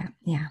worth. But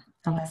yeah,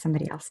 I'll let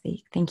somebody else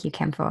speak. Thank you,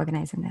 Kim, for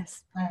organizing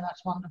this. No,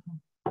 that's wonderful.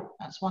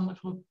 That's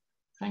wonderful.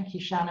 Thank you,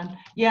 Shannon.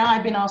 Yeah,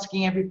 I've been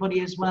asking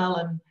everybody as well,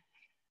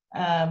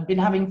 and been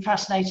having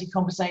fascinating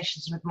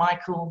conversations with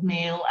Michael,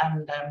 Neil,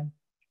 and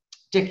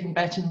Dick and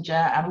Bettinger,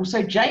 and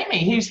also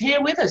Jamie, who's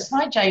here with us.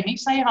 Hi, Jamie.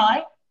 Say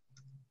hi.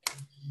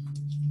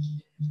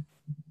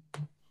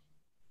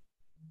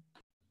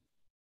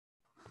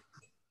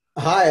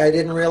 Hi, I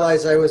didn't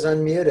realize I was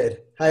unmuted.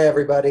 Hi,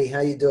 everybody.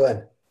 How you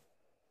doing?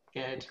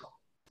 Good.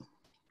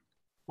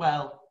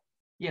 Well,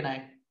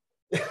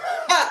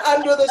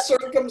 Under the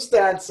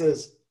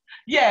circumstances.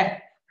 Yeah.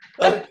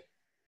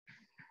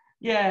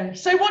 Yeah.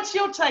 So what's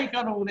your take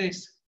on all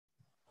this?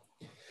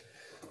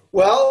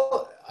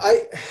 Well,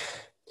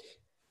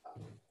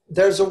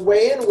 there's a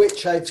way in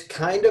which I've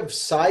kind of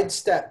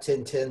sidestepped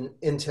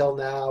until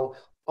now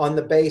on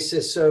the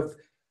basis of,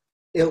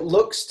 it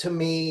looks to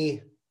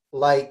me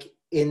like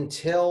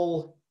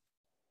until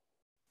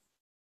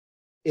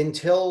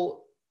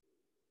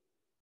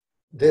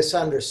this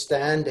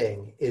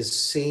understanding is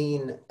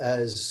seen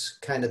as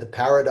kind of the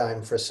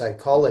paradigm for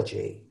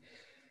psychology,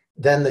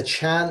 then the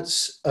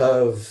chance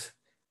of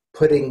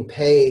putting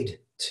paid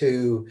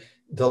to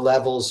the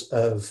levels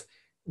of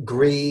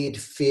greed,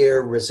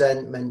 fear,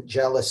 resentment,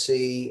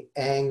 jealousy,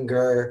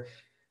 anger,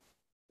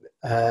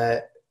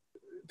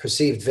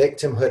 perceived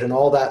victimhood, and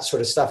all that sort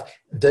of stuff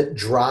that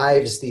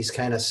drives these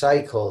kind of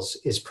cycles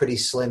is pretty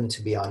slim,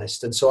 to be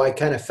honest. And so I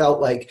kind of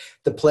felt like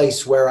the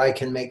place where I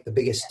can make the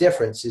biggest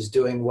difference is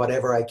doing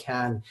whatever I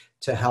can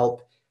to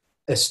help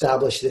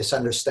establish this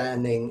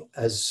understanding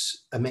as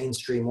a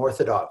mainstream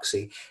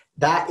orthodoxy.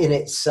 That in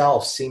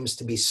itself seems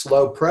to be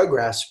slow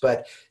progress,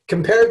 but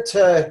compared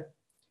to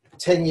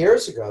 10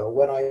 years ago,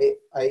 when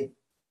I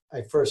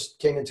first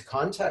came into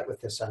contact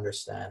with this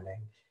understanding,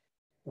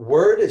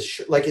 word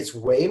is like, it's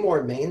way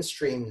more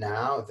mainstream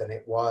now than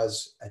it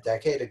was a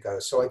decade ago.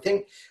 So I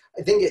think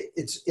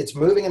it's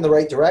moving in the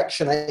right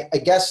direction. I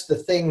guess the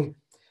thing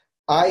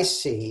I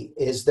see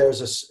is there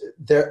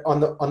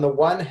on the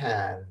one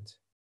hand,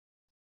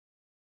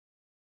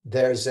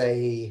 there's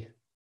a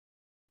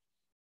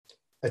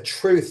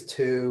truth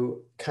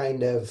to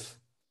kind of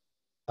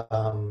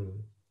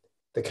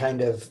the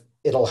kind of,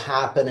 it'll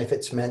happen if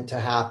it's meant to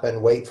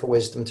happen, wait for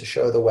wisdom to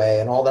show the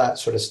way, and all that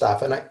sort of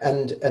stuff.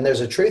 And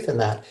there's a truth in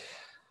that.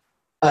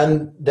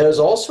 And there's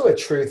also a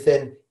truth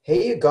in,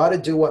 hey, you got to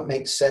do what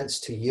makes sense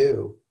to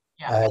you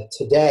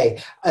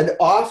today. And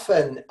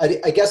often,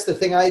 I guess the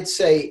thing I'd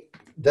say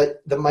that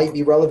might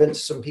be relevant to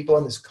some people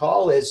on this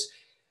call is,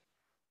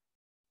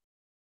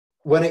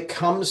 when it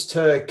comes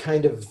to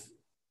kind of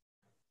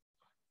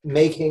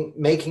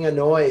making a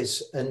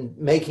noise and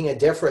making a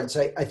difference,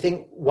 I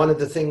think one of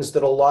the things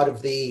that a lot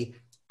of the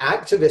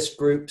activist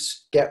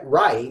groups get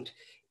right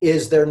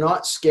is they're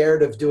not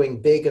scared of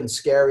doing big and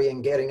scary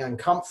and getting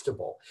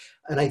uncomfortable.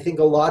 And I think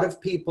a lot of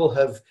people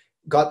have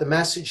got the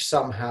message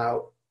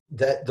somehow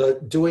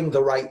that doing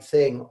the right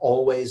thing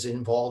always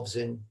involves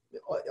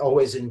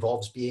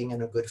being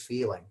in a good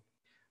feeling.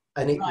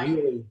 And it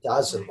really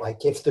doesn't.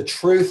 Like, if the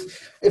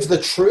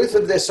truth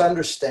of this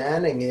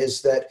understanding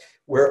is that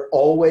we're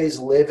always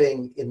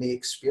living in the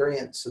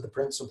experience of the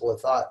principle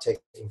of thought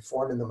taking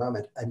form in the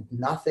moment and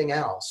nothing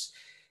else,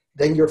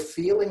 then your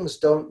feelings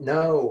don't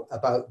know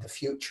about the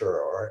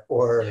future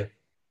or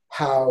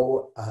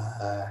how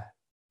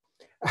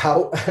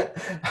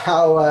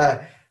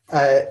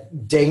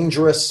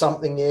dangerous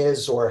something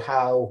is, or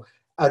how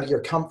out of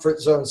your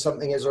comfort zone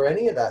something is, or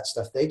any of that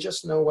stuff. They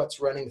just know what's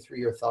running through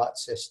your thought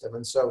system.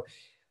 And so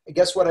I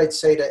guess what I'd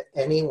say to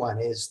anyone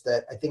is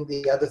that I think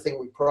the other thing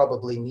we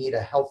probably need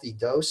a healthy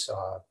dose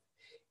of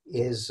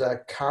is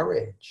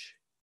courage.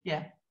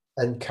 Yeah.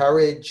 And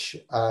courage,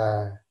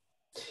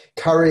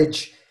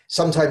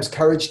 sometimes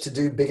courage to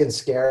do big and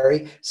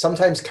scary,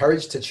 sometimes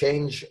courage to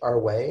change our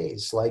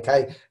ways. Like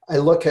I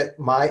look at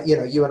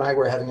you and I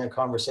were having a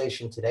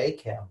conversation today,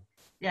 Kim.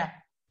 Yeah.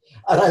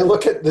 And I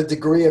look at the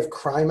degree of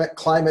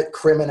climate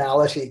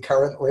criminality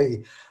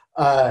currently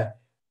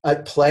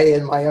at play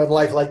in my own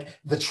life. Like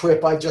the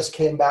trip I just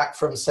came back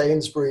from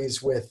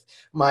Sainsbury's with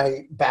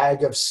my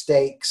bag of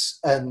steaks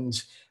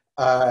and,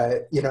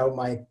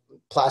 my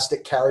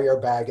plastic carrier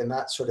bag and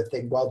that sort of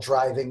thing while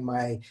driving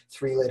my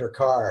 3-liter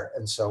car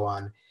and so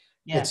on.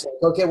 Yeah. It's like,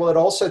 okay, well, it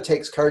also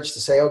takes courage to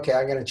say, okay,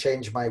 I'm going to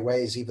change my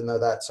ways, even though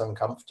that's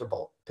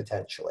uncomfortable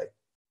potentially.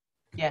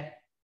 Yeah,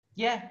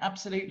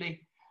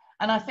 absolutely.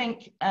 And I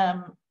think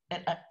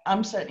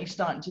I'm certainly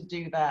starting to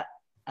do that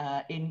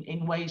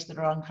in ways that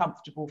are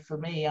uncomfortable for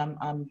me. I've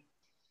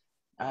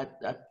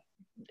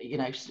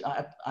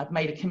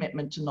made a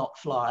commitment to not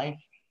fly.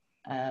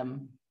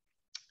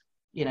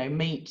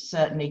 Meat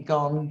certainly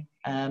gone.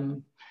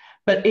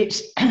 But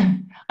it's,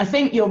 I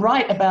think you're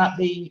right about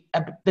the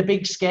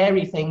big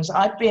scary things.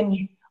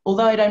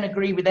 Although I don't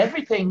agree with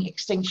everything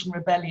Extinction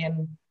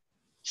Rebellion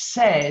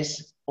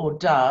says or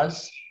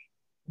does,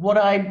 what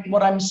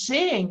I'm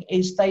seeing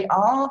is they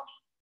are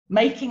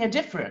making a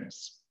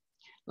difference.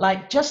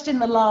 Like just in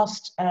the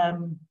last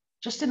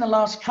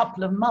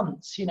couple of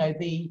months,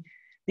 the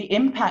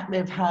impact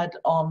they've had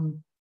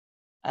on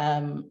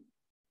the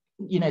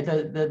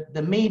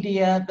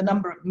media, the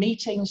number of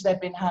meetings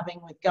they've been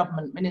having with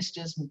government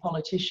ministers and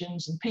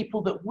politicians and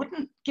people that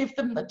wouldn't give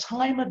them the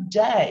time of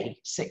day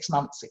 6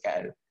 months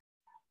ago,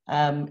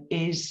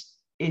 is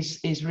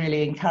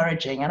really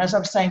encouraging. And as I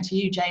was saying to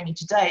you, Jamie,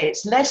 today,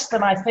 it's less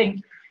than I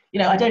think.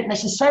 I don't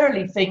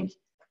necessarily think,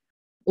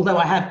 although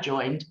I have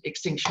joined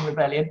Extinction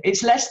Rebellion,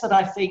 it's less that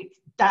I think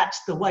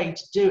that's the way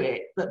to do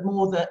it, but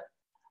more that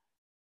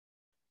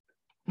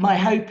my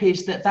hope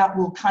is that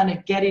will kind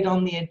of get it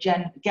on the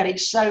agenda, get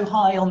it so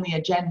high on the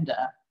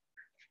agenda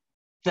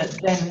that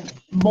then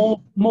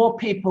more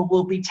people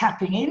will be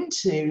tapping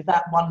into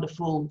that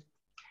wonderful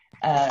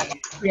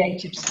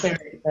creative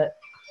spirit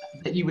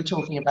that you were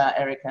talking about,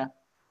 Erica.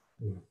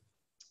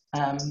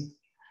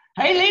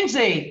 Hey,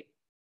 Lindsay.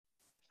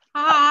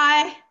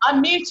 Hi.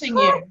 I'm muting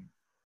you.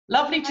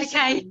 Lovely to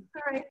see you.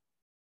 Sorry.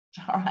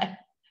 All right.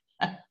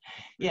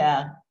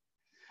 Yeah.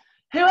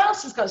 Who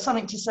else has got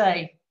something to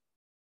say?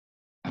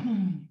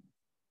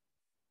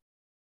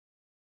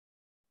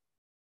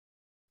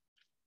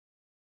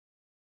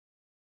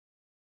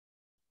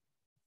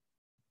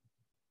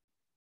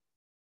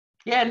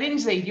 Yeah,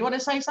 Lindsay, do you want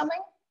to say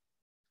something?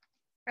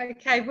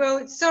 Okay,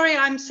 well, sorry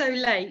I'm so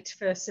late,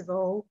 first of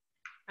all.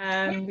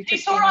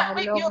 It's all right.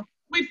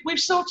 We've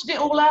sorted it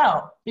all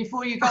out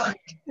before you got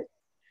here.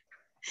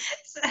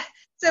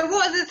 So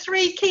what are the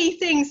 3 key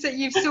things that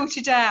you've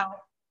sorted out?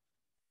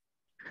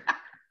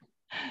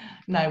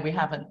 No, we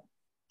haven't.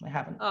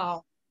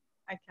 Oh,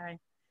 okay.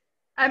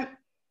 I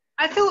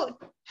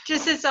thought,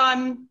 just as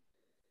I'm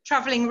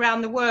travelling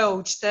around the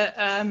world, that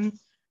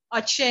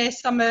I'd share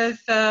some of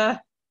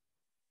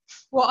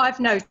what I've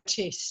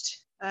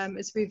noticed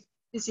as we've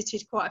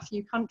visited quite a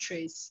few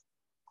countries.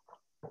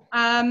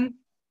 And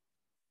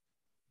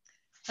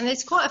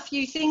there's quite a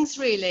few things,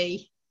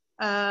 really.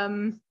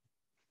 We're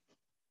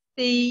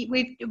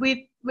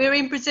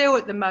in Brazil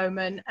at the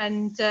moment,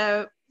 and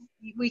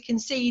we can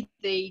see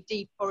the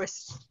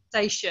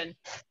deforestation.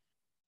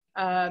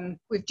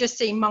 We've just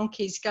seen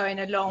monkeys going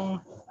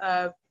along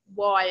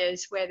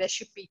wires where there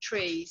should be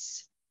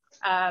trees.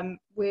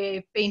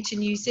 We've been to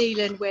New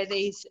Zealand, where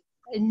these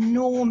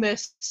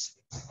enormous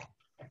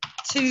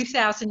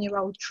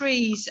 2,000-year-old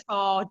trees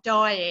are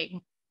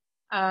dying.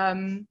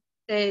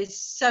 There's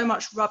so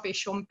much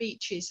rubbish on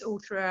beaches all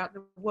throughout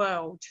the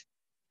world.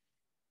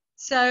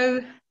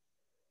 So,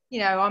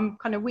 I'm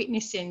kind of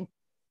witnessing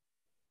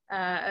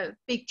a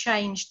big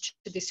change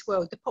to this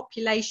world. The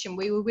population,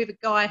 we were with a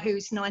guy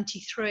who's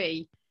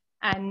 93,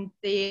 and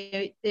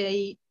the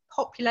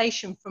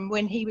population from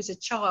when he was a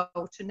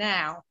child to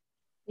now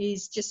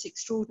is just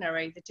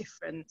extraordinary, the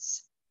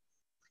difference.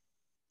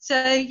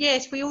 So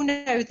yes, we all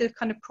know the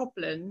kind of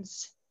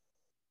problems,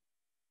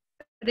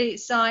 but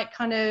it's like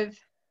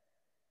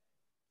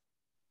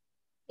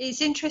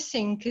it's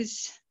interesting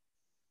because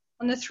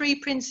on the 3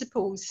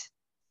 principles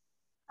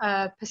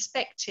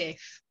perspective,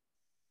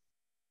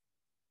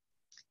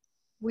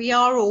 we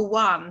are all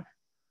one.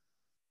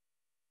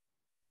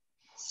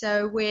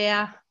 So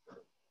we're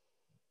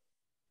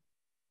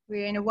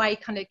in a way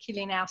kind of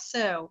killing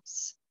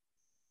ourselves.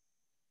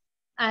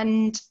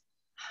 And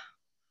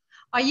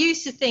I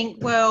used to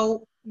think,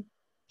 well,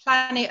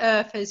 planet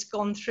Earth has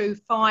gone through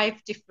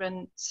 5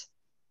 different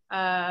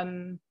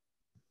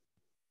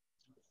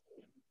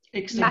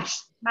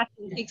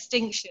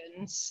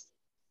extinctions.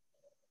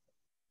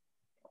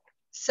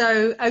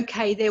 So,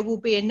 okay, there will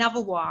be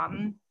another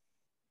one.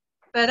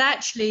 But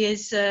actually,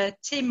 as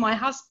Tim, my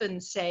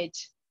husband, said,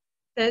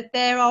 that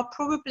there are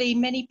probably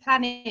many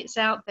planets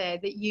out there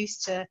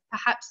that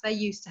perhaps they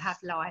used to have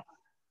life,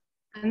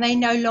 and they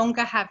no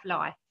longer have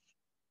life.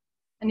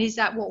 And is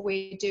that what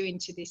we're doing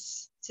to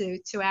this, to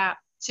our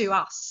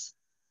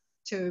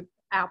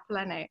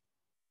planet?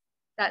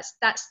 That's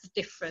the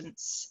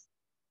difference,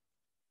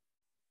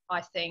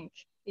 I think.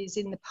 Is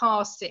in the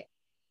past,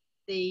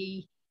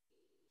 the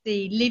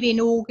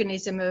living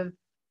organism of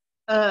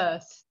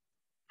Earth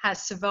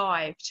has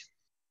survived.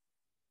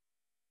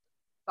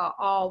 But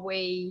are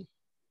we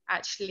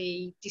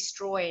actually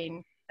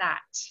destroying that?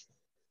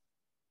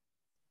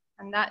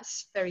 And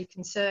that's very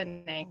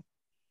concerning.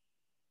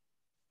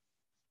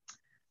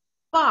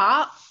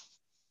 But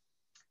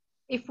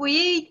if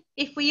we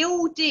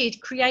all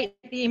did create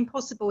the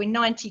impossible in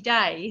 90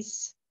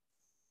 days,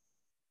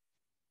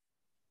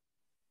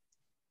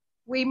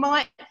 we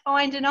might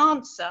find an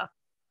answer.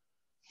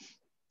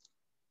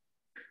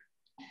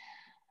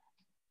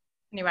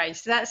 Anyway,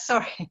 so that's,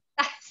 sorry,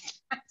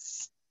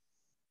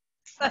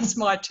 that's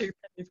my 2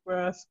 pennies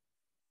worth.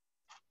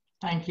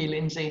 Thank you,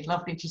 Lindsay.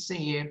 Lovely to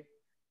see you.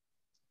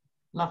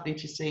 Lovely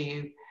to see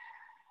you.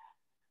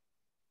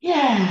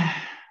 Yeah.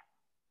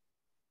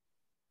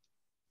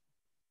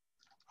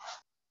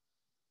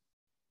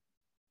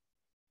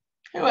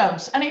 Who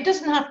else? And it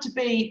doesn't have to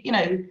be, you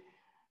know,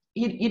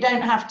 you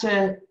don't have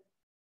to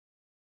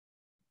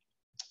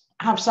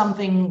have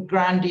something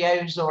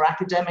grandiose or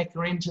academic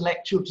or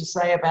intellectual to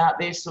say about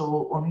this,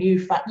 or new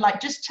fact.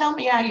 Like, just tell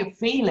me how you're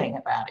feeling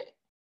about it.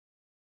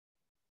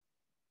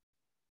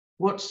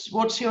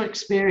 What's your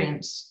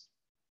experience?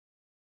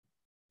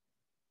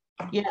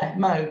 Yeah,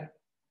 Mo.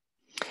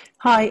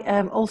 Hi,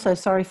 also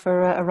sorry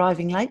for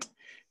arriving late,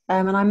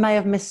 and I may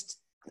have missed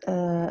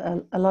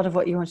a lot of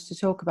what you wanted to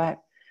talk about.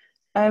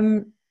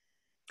 For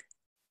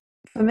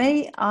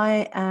me,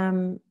 I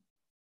am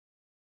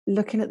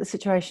looking at the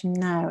situation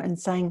now and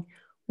saying,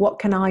 what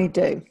can I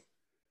do?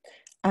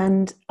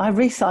 And I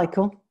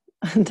recycle,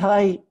 and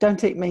I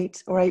don't eat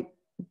meat, or eat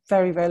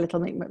very, very little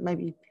meat,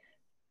 maybe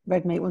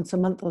red meat once a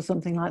month or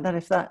something like that,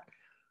 if that.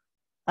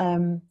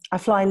 I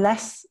fly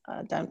less.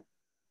 I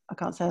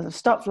can't say I've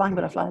stopped flying,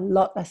 but I fly a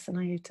lot less than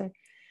I used to.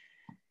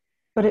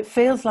 But it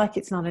feels like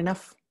it's not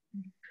enough.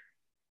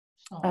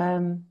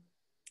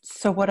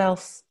 So what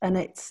else? And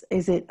I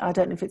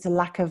don't know if it's a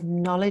lack of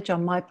knowledge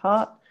on my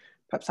part.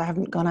 Perhaps I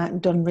haven't gone out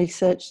and done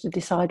research to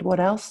decide what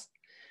else.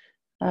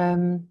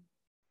 You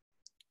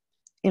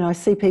know, I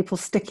see people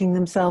sticking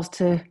themselves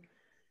to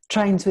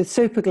trains with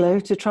super glue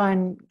to try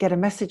and get a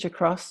message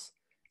across.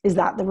 Is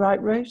that the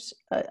right route?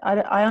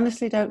 I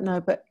honestly don't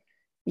know, but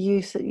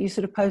you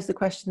sort of posed the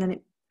question, and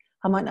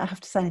I might not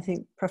have to say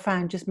anything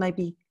profound, just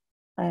maybe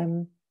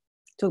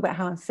talk about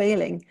how I'm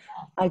feeling.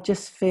 I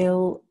just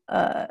feel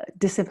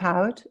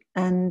disempowered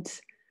and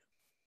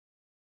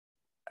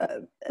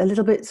a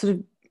little bit sort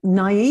of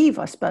naive,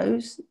 I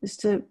suppose.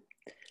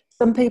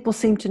 Some people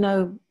seem to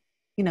know,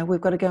 you know,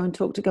 we've got to go and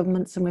talk to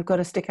governments, and we've got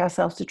to stick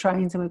ourselves to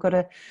trains, and we've got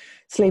to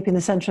sleep in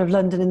the centre of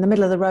London in the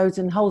middle of the roads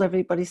and hold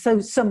everybody so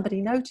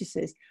somebody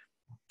notices.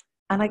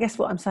 And I guess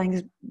what I'm saying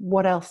is,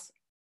 what else?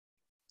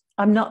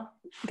 I'm not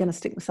going to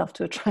stick myself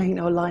to a train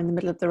or lie in the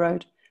middle of the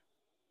road,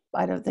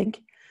 I don't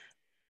think.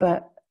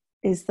 But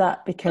is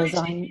that because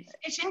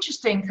it's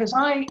interesting, because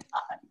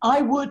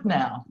I would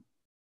now,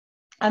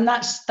 and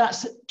that's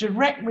a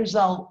direct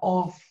result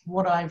of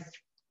what I've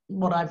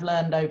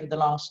learned over the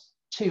last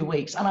 2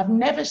 weeks. And I've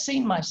never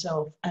seen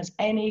myself as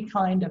any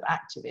kind of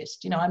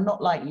activist. You know, I'm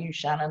not like you,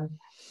 Shannon,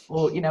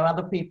 or, you know,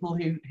 other people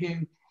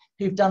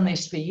who've done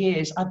this for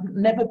years. I've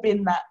never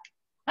been that.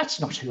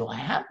 That's not who I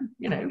am,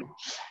 you know.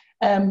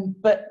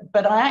 But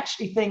I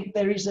actually think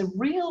there is a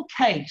real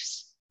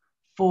case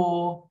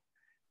for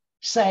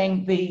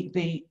saying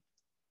the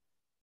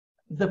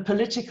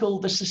political,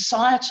 the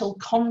societal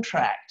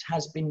contract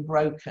has been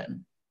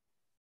broken.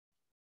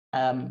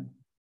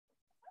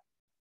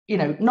 You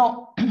know,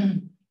 not,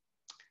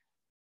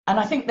 and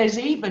I think there's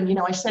even, you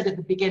know, I said at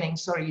the beginning,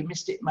 sorry you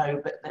missed it,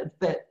 Mo, but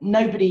that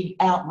nobody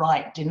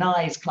outright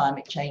denies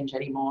climate change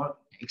anymore,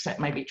 except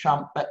maybe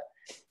Trump, but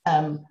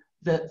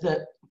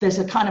that there's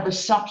a kind of a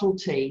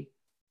subtlety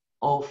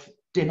of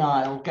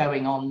denial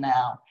going on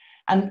now.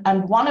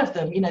 And one of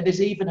them, you know,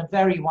 there's even a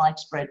very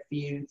widespread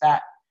view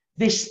that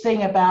this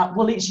thing about,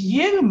 well, it's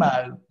you,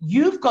 Mo,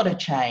 you've got to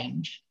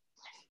change,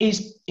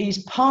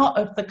 is part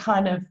of the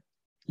kind of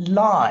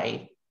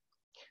lie,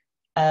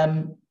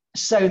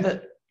 so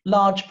that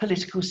large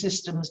political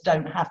systems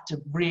don't have to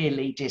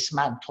really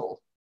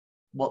dismantle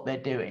what they're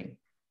doing.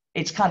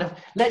 It's kind of,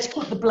 let's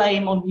put the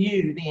blame on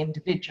you, the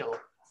individual.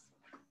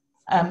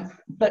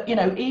 But, you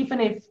know, even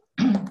if,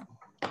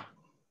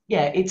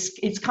 yeah,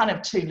 it's kind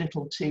of too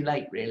little too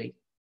late, really.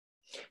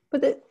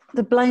 But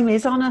the blame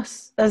is on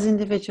us as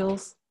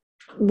individuals.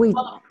 We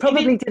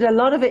probably did a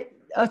lot of it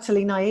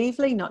utterly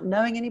naively, not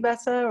knowing any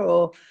better,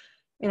 or,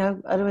 you know,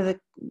 I don't know whether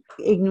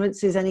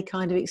ignorance is any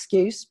kind of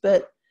excuse,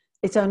 but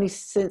it's only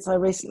since I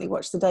recently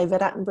watched the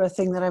David Attenborough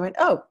thing that I went,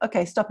 oh,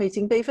 okay, stop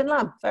eating beef and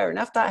lamb. Fair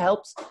enough, that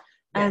helps. Yeah.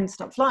 And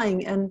stop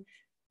flying. And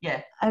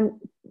yeah, and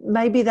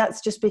maybe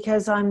that's just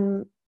because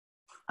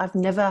I've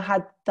never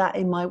had that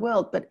in my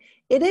world, but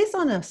it is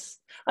on us.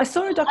 I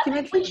saw a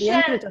documentary.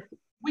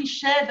 We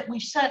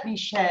certainly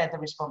share the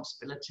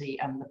responsibility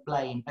and the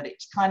blame, but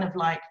it's kind of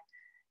like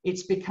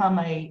it's become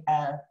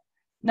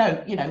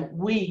no, you know,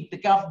 we, the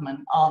government,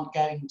 aren't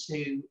going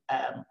to,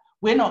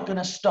 we're not going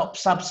to stop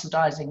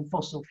subsidizing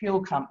fossil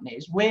fuel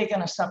companies. We're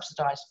going to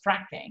subsidize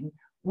fracking.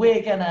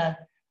 We're going to,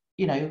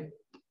 you know,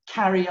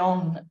 carry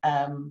on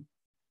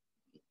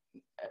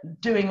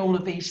doing all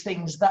of these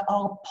things that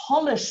are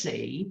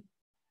policy,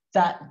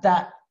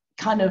 that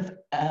kind of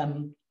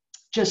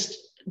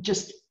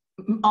just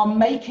are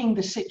making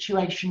the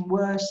situation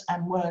worse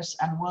and worse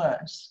and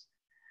worse.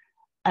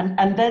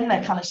 And then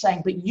they're kind of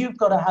saying, but you've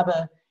got to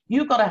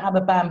have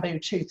a bamboo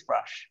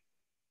toothbrush.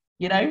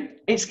 You know,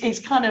 it's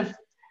kind of,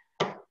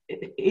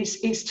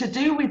 it's to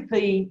do with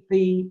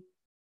the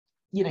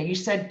you know, you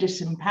said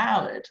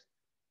disempowered.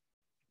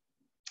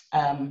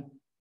 And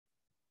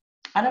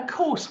of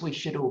course we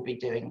should all be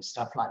doing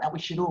stuff like that. We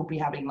should all be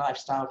having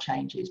lifestyle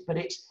changes, but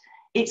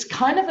it's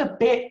kind of a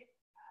bit,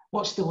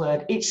 what's the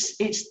word?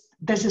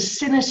 There's a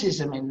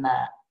cynicism in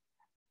that,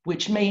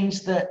 which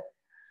means that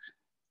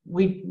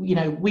we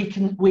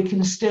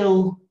can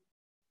still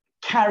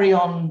carry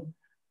on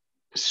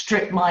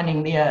strip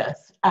mining the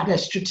earth at a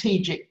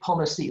strategic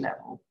policy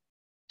level.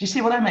 Do you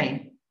see what I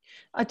mean?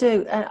 I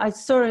do. I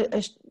saw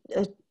a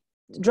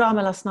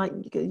drama last night,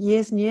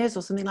 Years and Years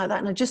or something like that,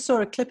 and I just saw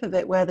a clip of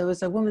it where there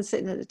was a woman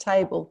sitting at a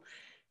table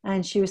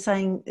and she was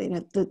saying, you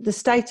know, the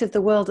state of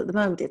the world at the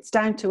moment, it's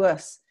down to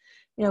us.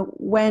 You know,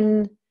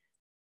 when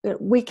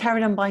we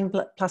carried on buying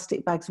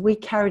plastic bags, we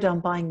carried on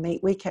buying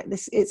meat,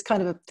 it's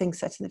kind of a thing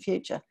set in the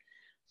future.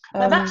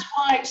 That's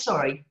why,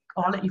 sorry,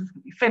 I'll let you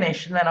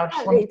finish and then I'll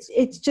just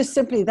it's just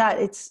simply that.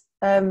 It's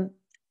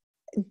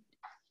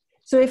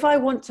so if I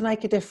want to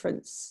make a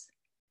difference,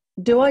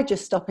 do I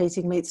just stop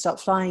eating meat, stop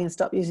flying and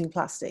stop using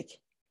plastic?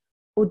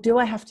 Or do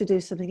I have to do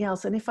something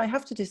else? And if I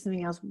have to do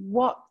something else,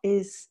 what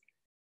is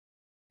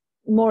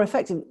more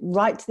effective?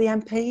 Write to the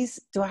MPs?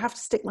 Do I have to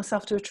stick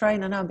myself to a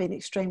train? I know I'm being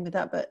extreme with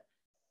that, but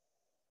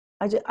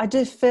I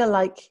do feel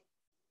like,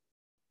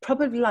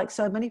 probably like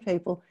so many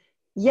people,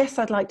 yes,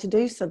 I'd like to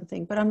do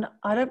something, but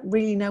I don't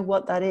really know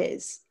what that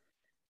is.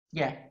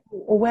 Yeah.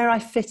 Or where I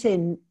fit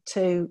in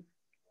to.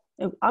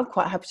 I'm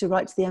quite happy to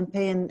write to the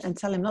MP and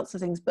tell him lots of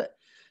things, but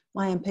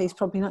my MP is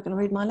probably not going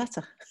to read my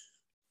letter.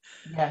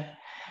 Yeah,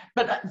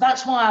 but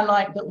that's why I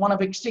like that one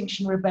of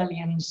Extinction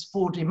Rebellion's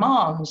 4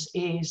 demands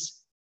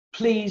is,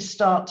 please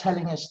start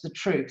telling us the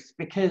truth,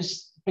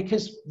 because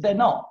they're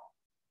not.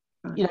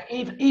 Right. You know,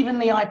 even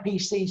the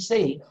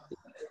IPCC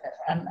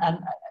and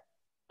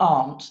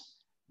aren't.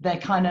 They're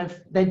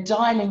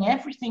dialing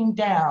everything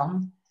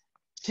down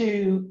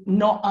to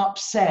not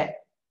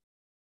upset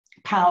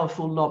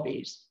powerful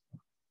lobbies.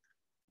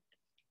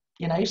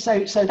 You know, so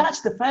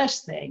that's the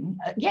first thing.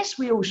 Yes,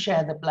 we all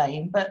share the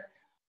blame, but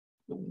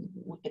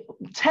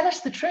tell us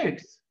the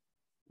truth.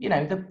 You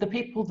know, the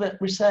people that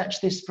research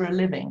this for a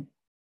living.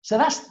 So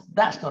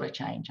that's got to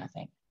change, I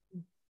think.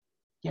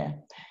 Yeah.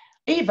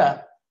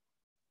 Eva,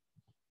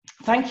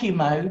 thank you,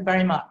 Mo,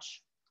 very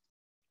much.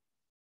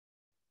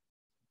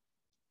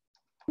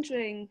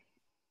 Wondering,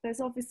 there's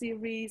obviously a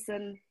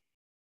reason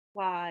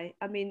why.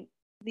 I mean,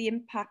 the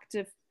impact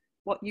of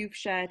what you've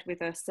shared with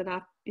us, and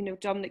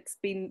Dominic's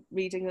been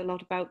reading a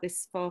lot about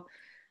this for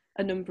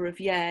a number of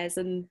years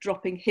and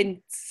dropping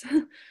hints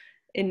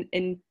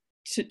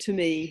to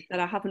me that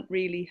I haven't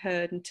really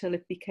heard until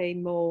it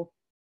became more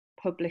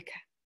public.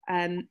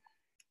 And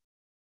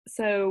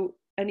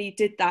he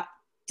did that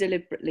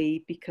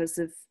deliberately because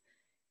of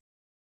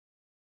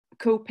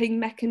coping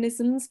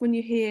mechanisms when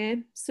you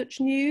hear such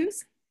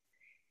news.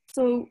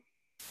 So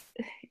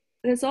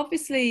there's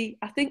obviously,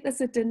 I think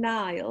there's a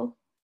denial.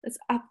 There's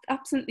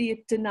absolutely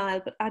a denial,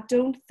 but I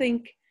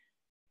think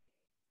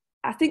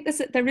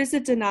there is a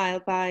denial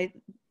by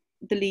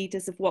the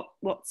leaders of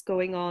what's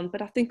going on,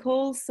 but I think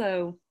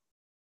also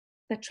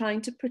they're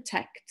trying to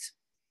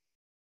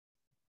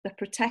they're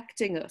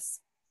protecting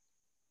us.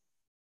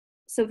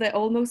 So they're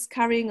almost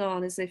carrying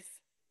on as if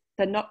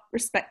they're not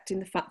respecting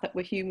the fact that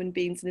we're human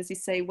beings, and as you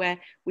say, where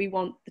we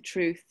want the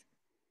truth,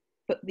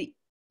 but the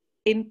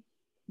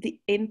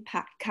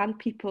impact, can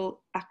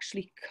people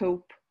actually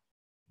cope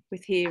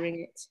with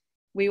hearing it?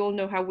 We all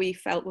know how we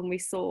felt when we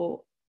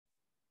saw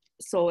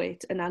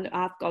it, and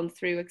I've gone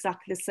through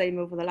exactly the same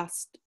over the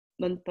last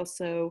month or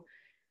so.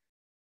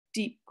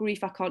 Deep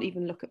grief. I can't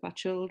even look at my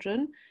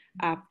children.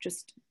 I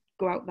just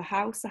go out the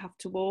house. I have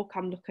to walk.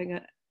 I'm looking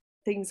at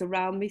things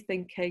around me,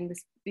 thinking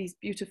these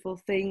beautiful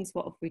things.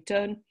 What have we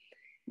done?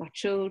 My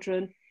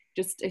children.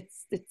 Just it.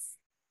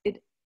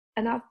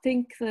 And I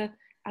think that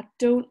I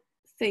don't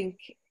think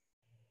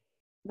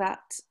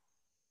that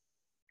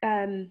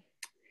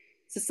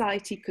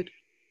society could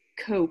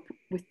cope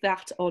with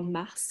that en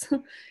masse.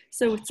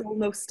 So it's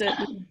almost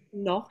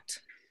not,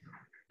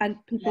 and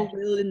people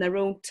will in their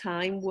own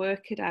time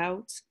work it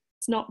out.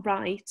 It's not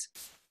right,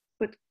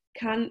 but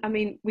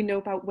we know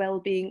about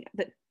well-being,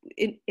 that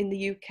in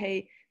the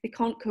UK they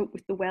can't cope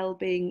with the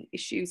well-being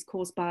issues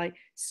caused by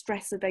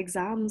stress of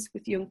exams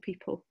with young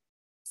people.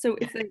 So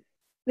if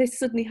they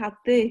suddenly had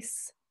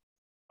this,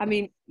 I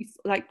mean,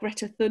 like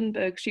Greta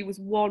Thunberg, she was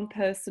one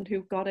person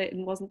who got it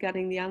and wasn't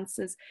getting the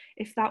answers.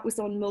 If that was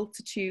on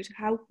multitude,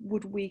 how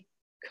would we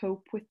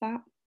cope with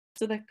that?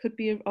 So there could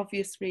be an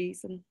obvious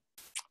reason.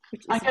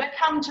 I'm going to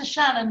come to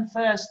Shannon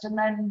first and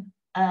then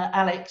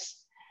Alex.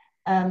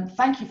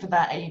 Thank you for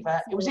that,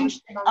 Eva. It was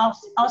interesting.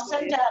 I'll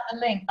send out the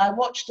link. I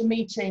watched a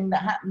meeting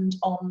that happened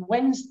on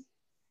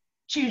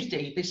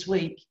Tuesday this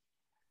week,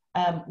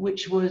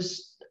 which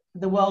was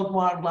the World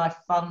Wildlife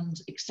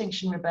Fund,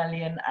 Extinction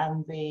Rebellion,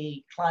 and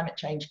the Climate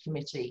Change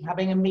Committee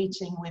having a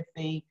meeting with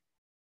the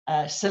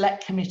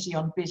Select Committee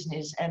on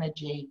Business,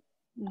 Energy,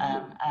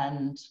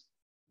 and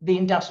the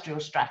Industrial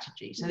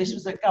Strategy. So this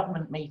was a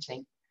government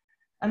meeting.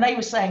 And they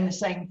were saying the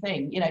same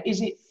thing. You know,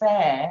 is it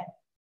fair?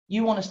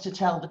 You want us to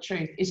tell the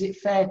truth. Is it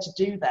fair to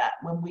do that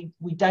when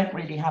we don't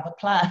really have a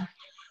plan?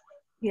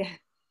 Yeah.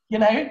 You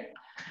know,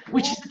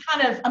 which is the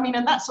kind of, I mean,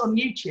 and that's on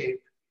YouTube.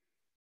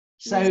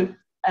 So,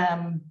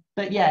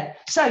 but yeah.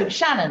 So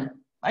Shannon,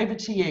 over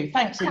to you.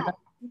 Thanks, Eva.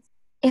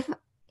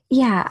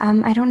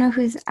 I don't know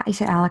I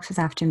said Alex was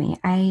after me.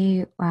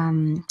 I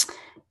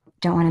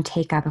don't want to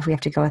take up if we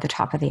have to go at the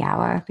top of the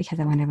hour because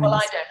I want to. Well,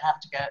 I don't have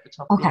to go at the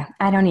top. Okay, of the hour.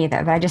 I don't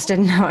either, but I just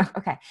didn't know.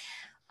 Okay,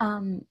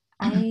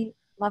 I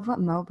love what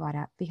Mo brought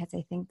up because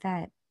I think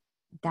that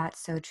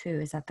that's so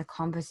true. Is that the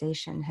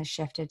conversation has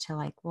shifted to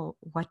like, well,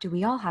 what do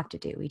we all have to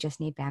do? We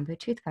just need bamboo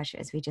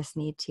toothbrushes. We just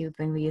need to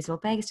bring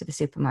reusable bags to the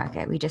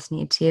supermarket. We just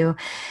need to,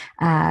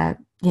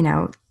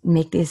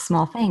 make these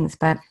small things.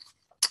 But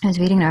I was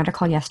reading an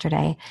article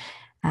yesterday.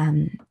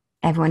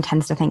 Everyone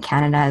tends to think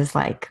Canada is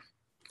like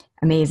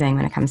amazing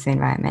when it comes to the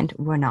environment.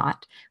 We're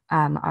not.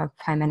 Our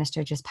prime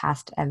minister just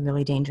passed a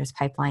really dangerous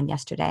pipeline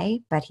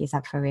yesterday, but he's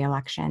up for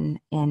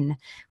re-election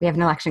we have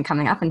an election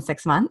coming up in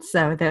 6 months,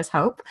 so there's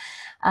hope.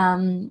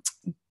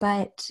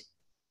 But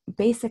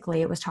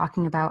basically it was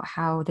talking about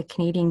how the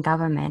Canadian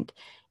government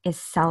is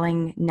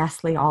selling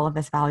Nestle all of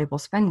this valuable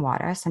spring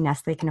water. So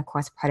Nestle can, of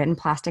course, put it in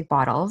plastic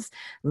bottles,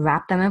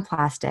 wrap them in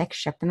plastic,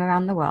 ship them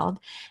around the world.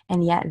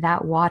 And yet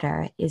that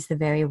water is the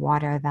very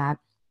water that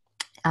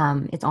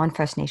it's on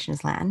First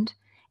Nations land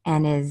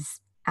and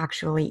is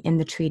actually in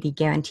the treaty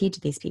guaranteed to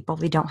these people.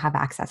 We don't have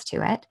access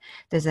to it.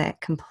 There's a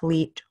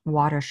complete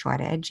water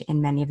shortage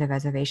in many of the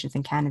reservations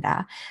in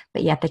Canada,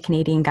 but yet the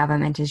Canadian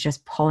government is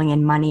just pulling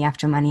in money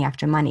after money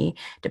after money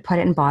to put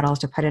it in bottles,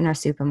 to put it in our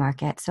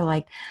supermarket. So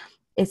like,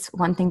 it's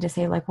one thing to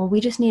say like, well, we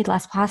just need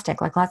less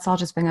plastic. Like, let's all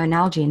just bring our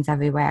Nalgene's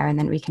everywhere and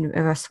then we can,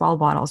 or swell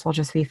bottles, we'll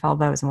just refill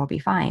those and we'll be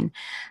fine.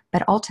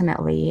 But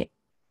ultimately,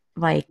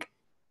 like,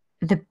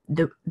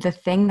 the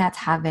thing that's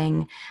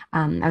having,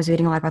 I was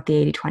reading a lot about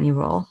the 80-20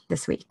 rule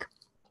this week.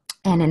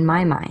 And in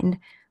my mind,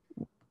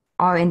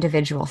 our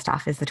individual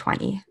stuff is the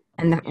 20.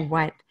 And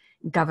what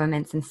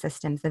governments and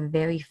systems, the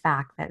very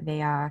fact that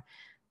they are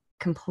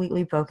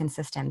completely broken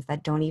systems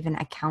that don't even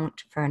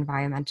account for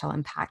environmental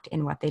impact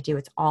in what they do,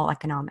 it's all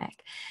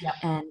economic. Yep.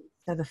 And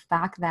so the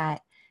fact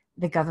that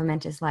the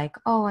government is like,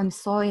 oh, I'm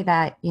sorry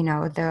that,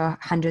 there are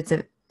hundreds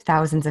of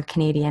thousands of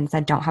Canadians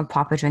that don't have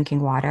proper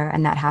drinking water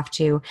and that have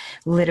to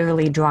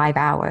literally drive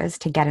hours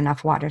to get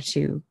enough water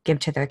to give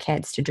to their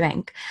kids to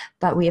drink.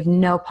 But we have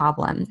no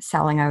problem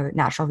selling our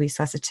natural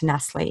resources to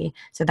Nestle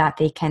so that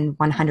they can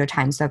 100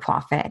 times their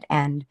profit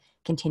and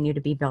continue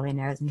to be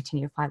billionaires and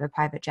continue to fly their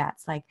private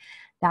jets. Like,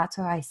 that's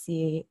what I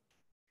see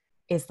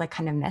is like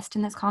kind of missed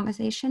in this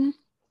conversation,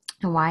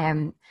 and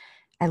why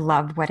I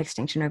love what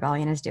Extinction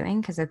Rebellion is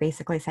doing, because they're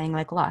basically saying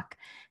like, look,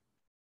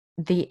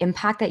 the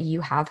impact that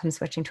you have from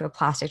switching to a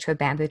plastic to a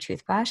bamboo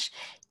toothbrush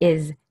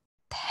is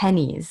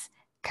pennies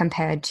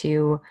compared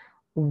to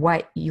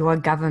what your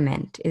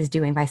government is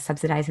doing by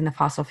subsidizing the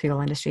fossil fuel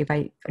industry,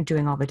 by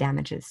doing all the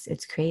damages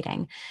it's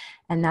creating.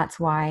 And that's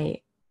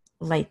why,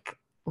 like,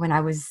 when I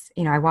was,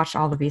 I watched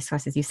all the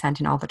resources you sent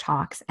and all the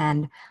talks,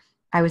 and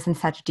I was in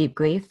such deep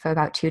grief for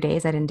about 2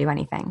 days. I didn't do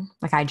anything.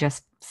 Like, I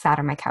just sat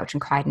on my couch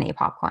and cried and ate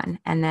popcorn.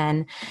 And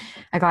then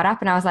I got up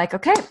and I was like,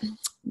 okay,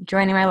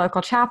 joining my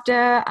local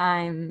chapter.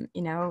 I'm,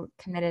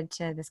 committed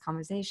to this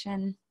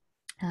conversation.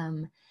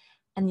 And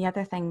the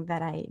other thing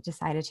that I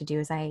decided to do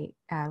is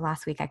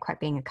last week I quit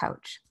being a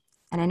coach.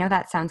 And I know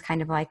that sounds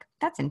kind of like,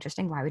 that's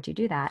interesting. Why would you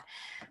do that?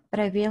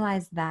 But I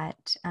realized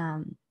that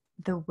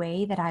the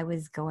way that I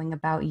was going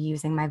about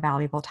using my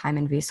valuable time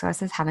and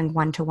resources, having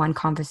one-to-one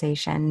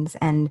conversations,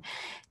 and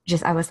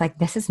just, I was like,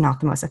 this is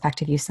not the most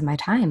effective use of my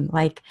time.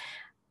 Like,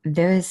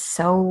 there is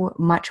so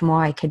much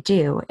more I could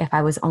do if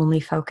I was only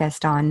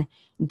focused on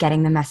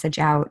getting the message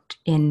out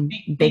in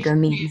bigger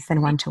means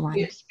than one-to-one.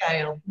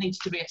 Needs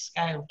to be at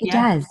scale. It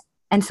does.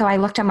 And so I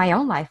looked at my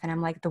own life and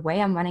I'm like, the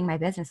way I'm running my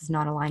business is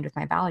not aligned with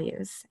my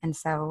values. And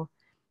so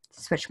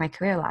switched my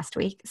career last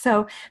week.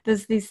 So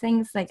there's these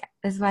things, like,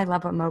 this is why I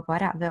love what Mo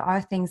brought up. There are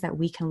things that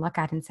we can look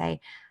at and say,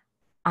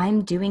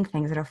 I'm doing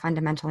things that are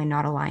fundamentally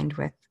not aligned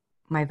with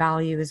my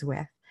values,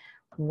 with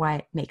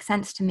what makes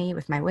sense to me,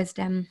 with my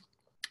wisdom.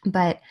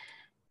 But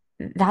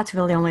that's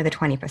really only the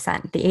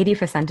 20%. The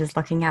 80% is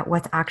looking at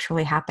what's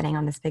actually happening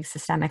on this big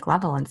systemic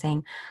level and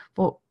saying,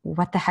 well,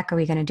 what the heck are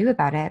we going to do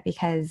about it?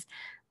 Because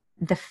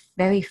the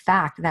very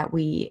fact that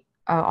we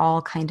are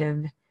all kind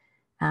of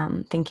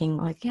thinking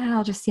like, yeah,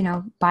 I'll just,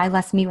 buy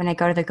less meat when I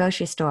go to the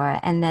grocery store,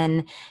 and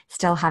then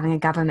still having a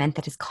government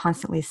that is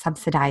constantly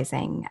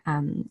subsidizing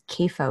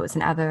CAFOs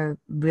and other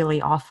really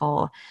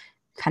awful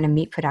kind of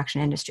meat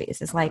production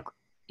industries is like,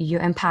 your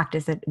impact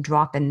is a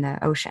drop in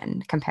the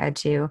ocean compared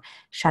to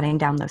shutting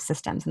down those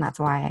systems. And that's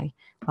why I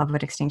love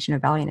what Extinction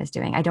Rebellion is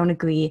doing. I don't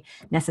agree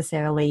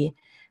necessarily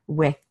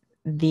with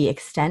the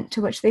extent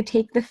to which they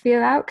take the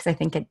fear out, because I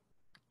think it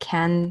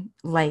can,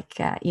 like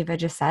Eva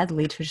just said,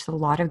 lead to just a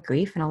lot of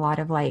grief and a lot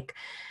of like,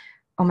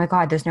 oh my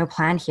God, there's no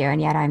plan here.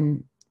 And yet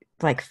I'm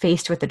like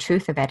faced with the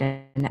truth of it,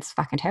 and it's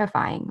fucking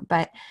terrifying.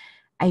 But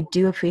I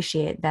do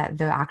appreciate that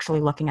they're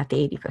actually looking at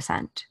the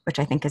 80%, which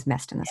I think is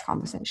missed in this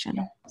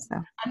conversation.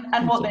 So,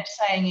 and what they're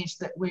saying is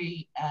that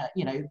we,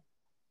 you know,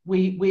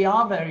 we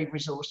are very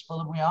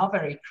resourceful and we are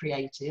very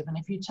creative. And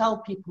if you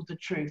tell people the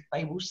truth,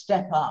 they will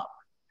step up.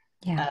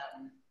 Yeah.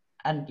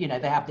 And, you know,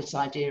 they have this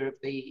idea of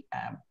the,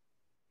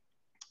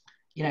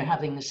 you know,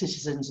 having the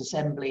citizens'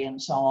 assembly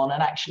and so on,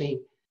 and actually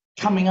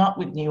coming up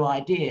with new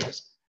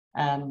ideas.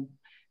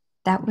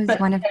 That was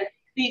one of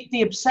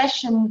the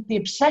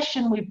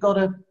obsession we've got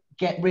to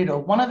get rid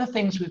of. One of the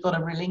things we've got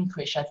to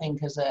relinquish, I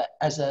think, as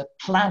a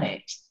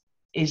planet,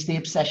 is the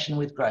obsession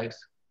with growth.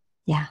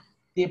 Yeah.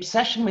 The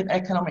obsession with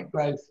economic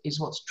growth is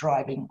what's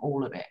driving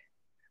all of it.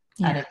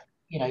 Yeah. And,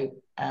 you know,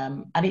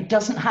 and it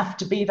doesn't have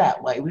to be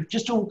that way. We've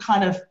just all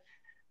kind of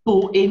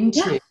bought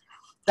into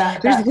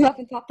that. We just grew up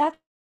and thought that's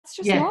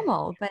just Yeah.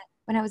 normal. But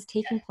when I was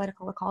taking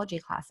political ecology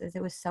classes,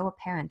 it was so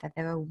apparent that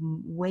there are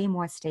way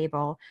more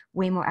stable,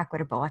 way more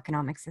equitable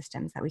economic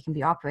systems that we can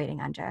be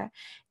operating under.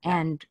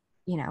 And,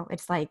 you know,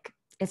 it's like,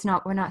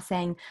 we're not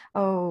saying,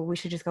 oh, we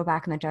should just go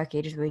back in the dark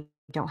ages where we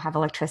don't have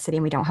electricity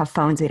and we don't have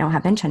phones, we don't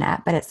have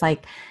internet. But it's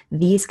like,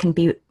 these can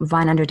be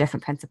run under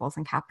different principles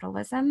in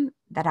capitalism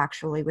that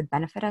actually would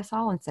benefit us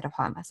all instead of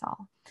harm us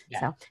all. Yeah.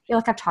 So I feel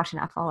like I've talked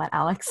enough. I'll let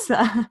Alex.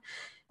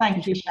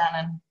 Thank you,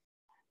 Shannon.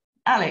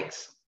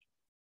 Alex.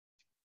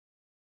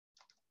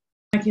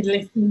 I could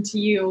listen to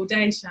you all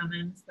day,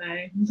 Shannon,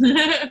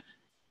 so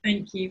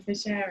thank you for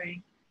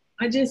sharing.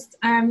 I just,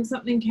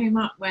 something came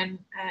up when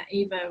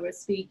Eva was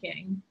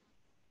speaking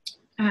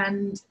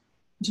and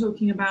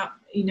talking about,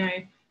 you know,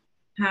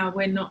 how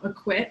we're not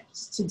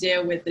equipped to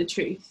deal with the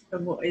truth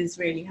of what is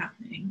really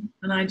happening.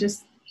 And I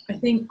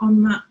think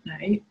on that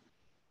note,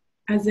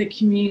 as a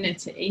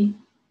community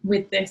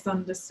with this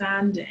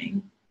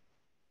understanding,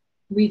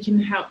 we can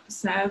help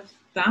serve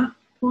that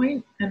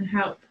point and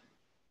help.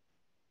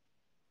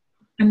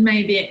 And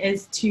maybe it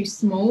is too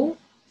small,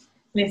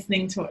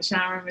 listening to what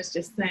Sharon was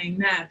just saying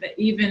there, but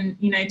even,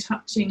 you know,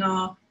 touching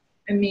our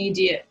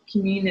immediate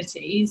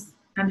communities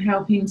and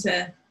helping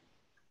to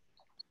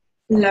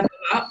level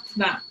up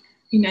that,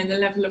 you know, the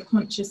level of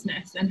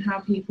consciousness and how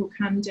people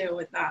can deal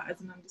with that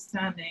as an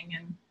understanding.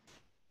 And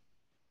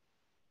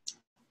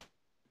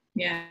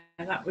yeah,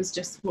 that was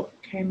just what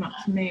came up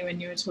for me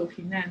when you were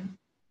talking then.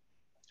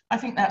 I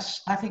think that's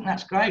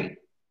great.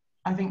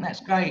 I think that's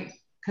great,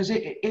 because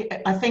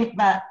I think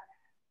that,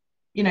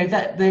 you know,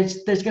 that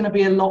there's going to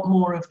be a lot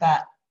more of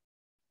that,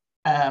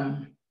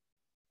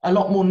 a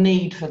lot more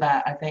need for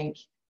that, I think,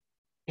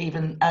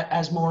 even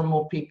as more and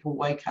more people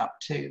wake up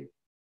to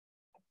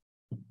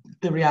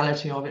the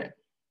reality of it.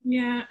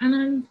 Yeah,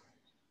 and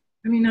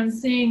I'm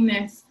seeing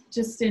this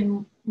just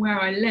in where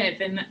I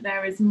live, in that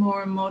there is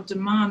more and more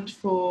demand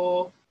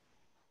for,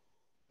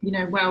 you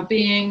know,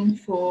 well-being,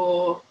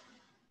 for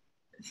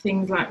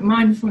things like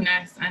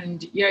mindfulness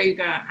and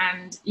yoga,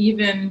 and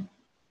even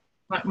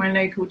like my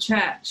local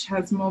church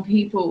has more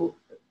people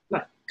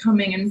like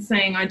coming and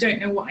saying, I don't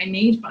know what I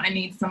need, but I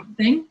need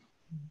something.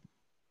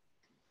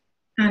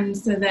 And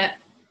so that,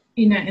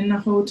 you know, in the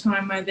whole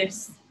time where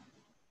this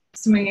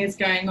swing is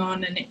going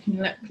on, and it can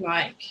look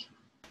like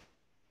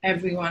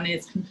everyone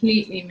is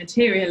completely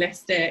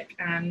materialistic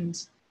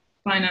and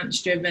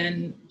finance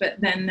driven,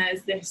 but then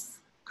there's this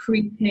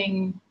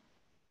creeping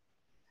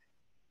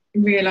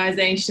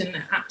realization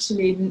that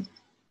actually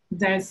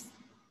there's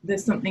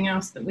something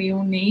else that we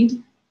all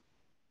need.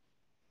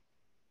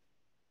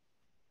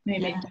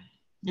 Maybe.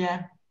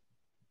 Yeah.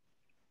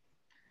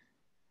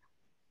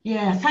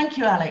 Thank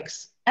you,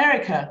 Alex.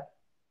 Erica.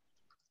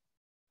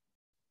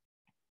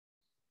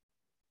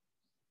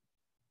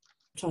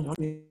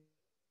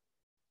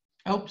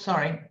 Oh,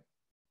 sorry.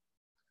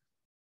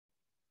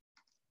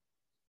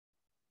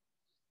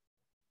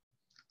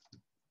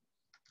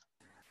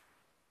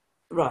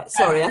 Right,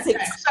 sorry. I think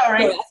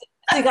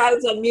I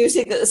was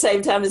unmuting at the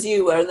same time as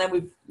you were, and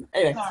then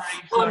anyway.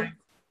 Sorry.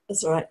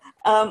 That's all right.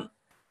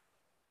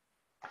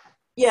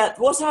 Yeah,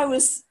 what I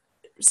was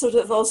sort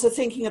of also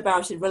thinking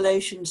about in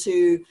relation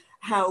to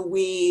how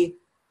we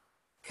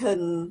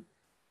can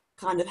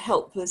kind of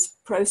help this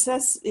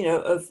process, you know,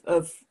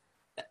 of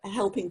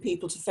helping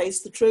people to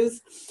face the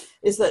truth,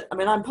 is that, I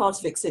mean, I'm part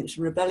of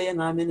Extinction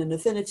Rebellion, I'm in an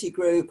affinity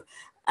group,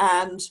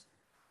 and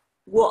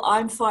what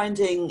I'm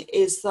finding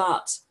is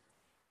that,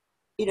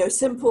 you know,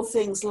 simple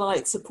things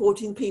like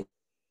supporting people,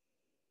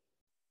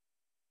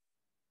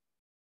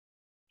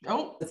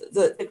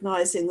 that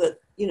recognizing that,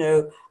 you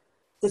know,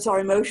 that our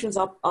emotions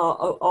are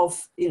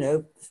of, you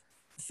know,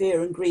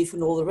 fear and grief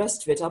and all the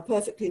rest of it are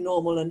perfectly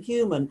normal and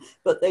human,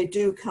 but they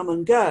do come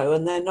and go,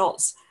 and they're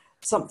not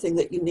something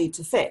that you need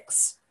to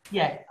fix.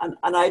 Yeah. And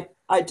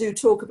I do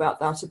talk about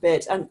that a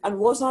bit. And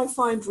what I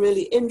find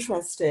really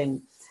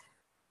interesting,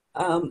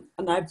 and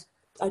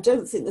I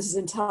don't think this is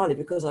entirely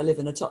because I live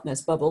in a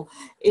Totnes bubble,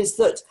 is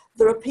that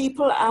there are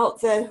people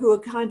out there who are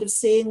kind of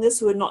seeing this,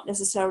 who are not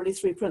necessarily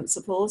three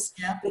principles,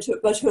 Yeah.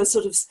 but who are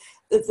sort of,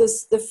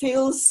 there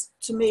feels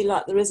to me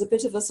like there is a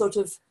bit of a sort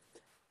of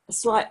a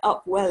slight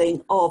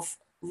upwelling of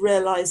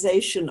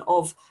realization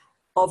of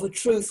a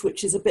truth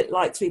which is a bit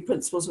like three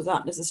principles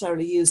without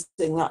necessarily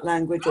using that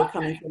language or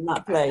coming from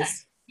that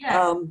place.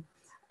 Yeah.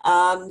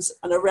 And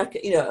a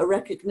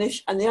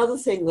recognition. And the other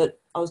thing that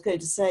I was going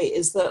to say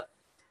is that,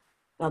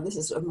 now this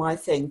is sort of my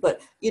thing, but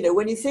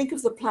when you think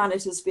of the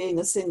planet as being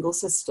a single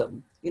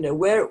system,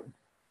 we're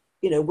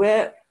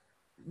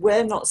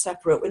not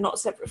separate. We're not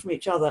separate from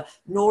each other,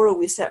 nor are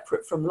we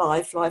separate from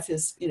life. Life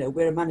is,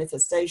 we're a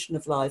manifestation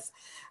of life.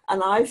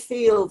 And I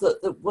feel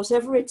that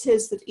whatever it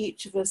is that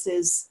each of us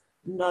is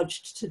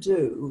nudged to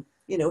do,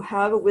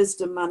 however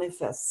wisdom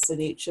manifests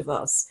in each of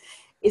us,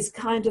 is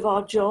kind of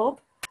our job.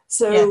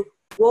 So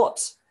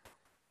what,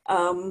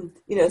 a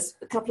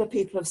couple of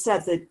people have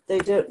said that they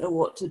don't know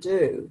what to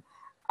do.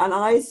 And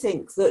I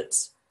think that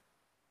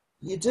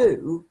you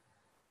do,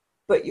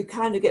 but you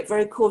kind of get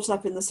very caught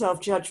up in the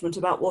self-judgment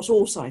about what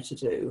ought I to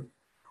do.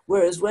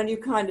 Whereas when you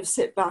kind of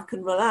sit back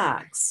and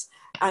relax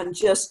and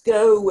just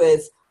go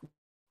with,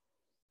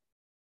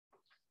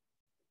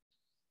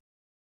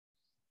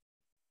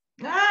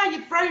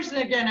 You're frozen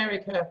again,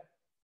 Erica.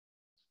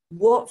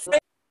 what?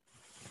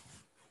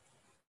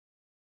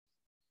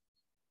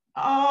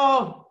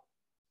 Oh,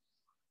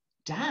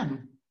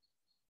 damn.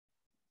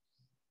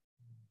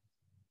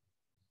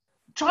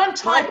 Try and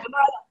type.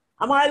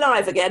 Am I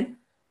alive again?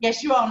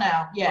 Yes, you are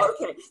now. Yeah.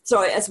 Okay.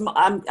 Sorry,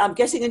 I'm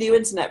getting a new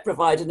internet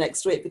provider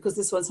next week because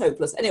this one's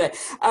hopeless. Anyway,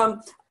 oh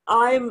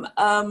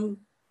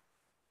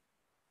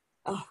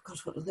God,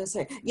 what was I going to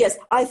say? Yes,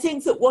 I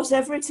think that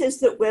whatever it is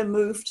that we're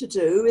moved to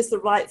do is the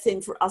right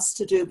thing for us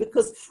to do,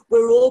 because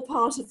we're all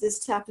part of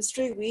this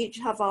tapestry. We each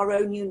have our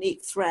own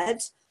unique thread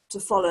to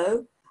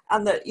follow.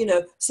 And that,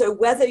 so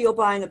whether you're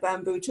buying a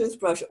bamboo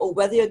toothbrush or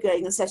whether you're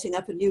going and setting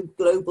up a new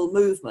global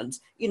movement,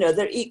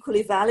 they're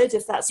equally valid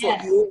if that's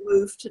what you're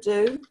moved to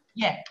do.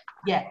 Yeah,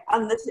 yeah.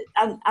 And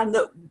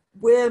that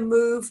we're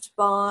moved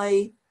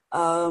by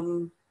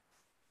the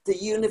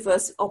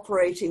universe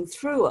operating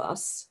through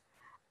us,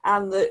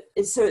 and that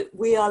so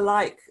we are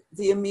like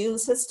the immune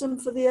system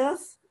for the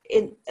earth,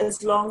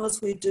 as long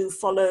as we do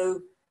follow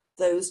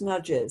those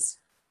nudges.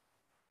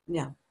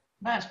 Yeah.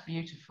 That's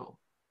beautiful.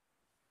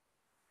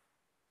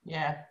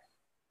 Yeah.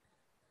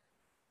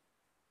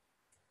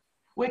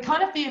 We're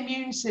kind of the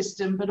immune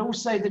system, but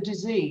also the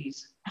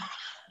disease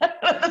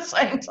at the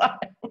same time,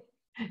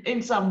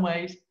 in some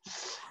ways.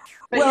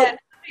 But well, yeah,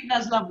 I think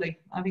that's lovely.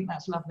 I think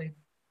that's lovely.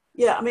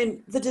 Yeah, I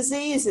mean, the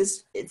disease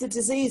is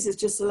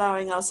just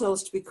allowing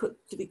ourselves to be caught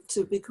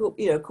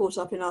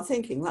up in our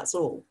thinking. That's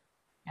all.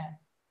 Yeah.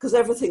 Because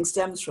everything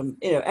stems from,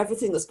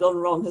 everything that's gone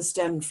wrong has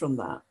stemmed from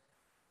that.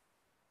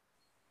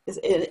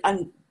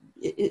 And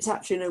it's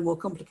actually no more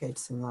complicated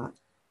than that.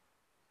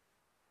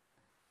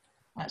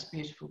 That's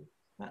beautiful.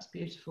 That's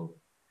beautiful.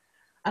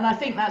 And I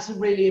think that's a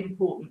really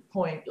important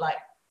point. Like,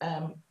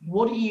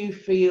 what do you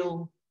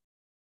feel?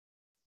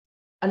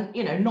 And,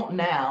 not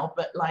now,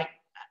 but like,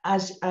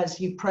 as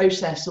you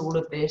process all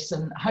of this,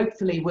 and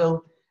hopefully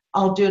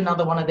I'll do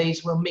another one of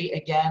these, we'll meet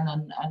again,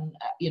 and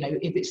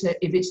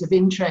if it's of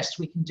interest,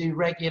 we can do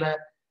regular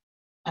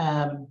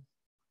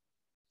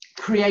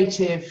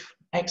creative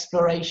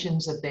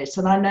explorations of this.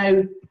 And I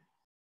know,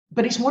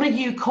 but it's, what are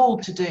you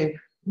called to do?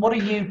 What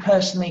are you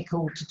personally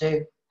called to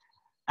do?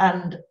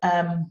 And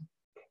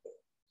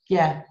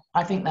yeah,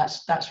 I think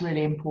that's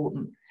really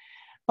important.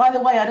 By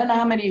the way, I don't know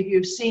how many of you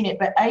have seen it,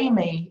 but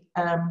Amy,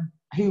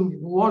 who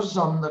was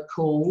on the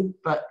call,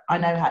 but I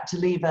know had to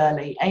leave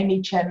early,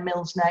 Amy Chen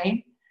Mills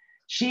Name,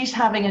 she's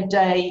having a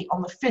day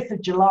on the 5th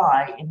of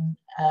July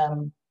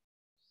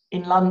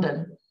in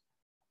London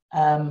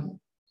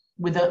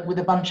with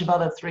a bunch of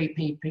other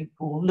 3P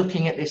people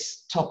looking at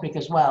this topic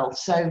as well.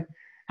 So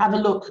have a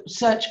look,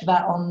 search for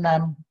that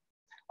on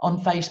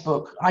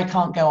Facebook. I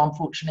can't go,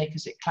 unfortunately,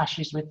 because it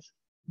clashes with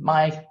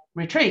my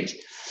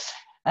retreat.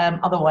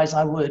 Otherwise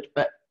I would,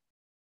 but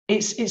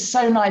it's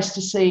so nice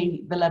to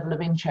see the level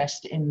of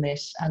interest in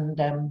this, and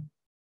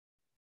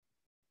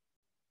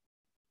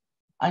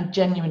I'm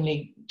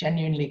genuinely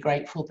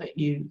grateful that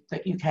you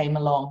came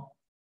along.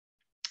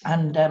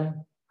 And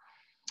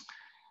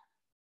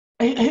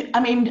I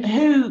mean,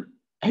 who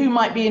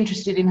might be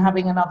interested in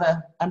having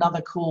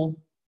another call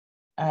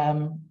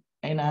yeah,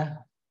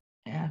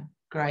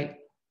 great,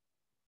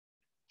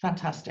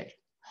 fantastic,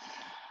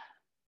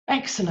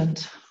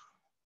 excellent.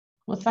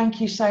 Well, thank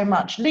you so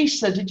much.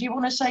 Lisa, did you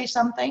want to say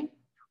something?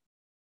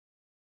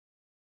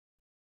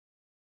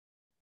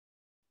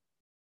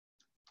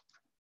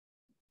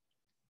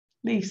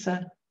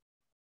 Lisa.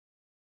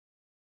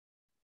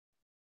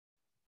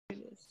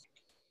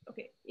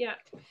 Okay, yeah.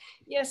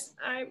 Yes,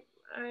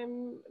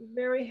 I'm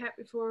very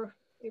happy for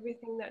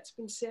everything that's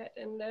been said,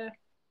 and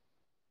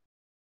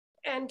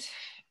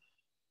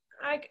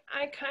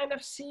I kind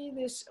of see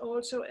this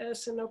also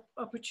as an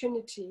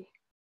opportunity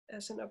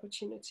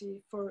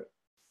for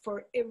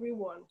for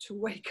everyone to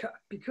wake up,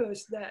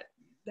 because that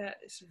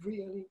is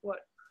really what.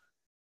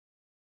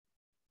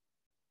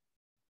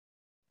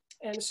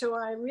 And so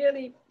I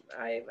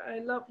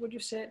love what you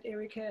said,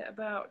 Erica,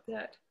 about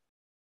that.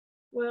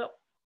 Well,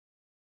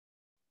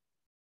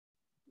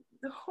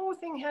 the whole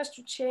thing has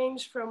to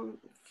change from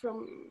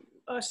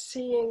us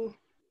seeing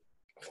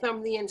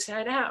from the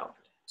inside out.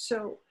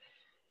 So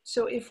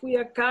if we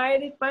are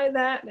guided by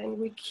that and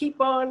we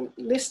keep on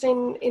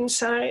listening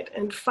inside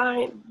and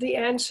find the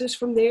answers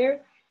from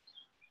there,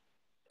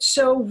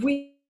 so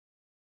we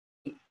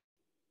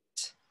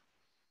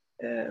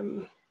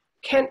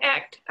can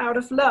act out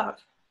of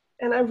love.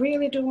 And I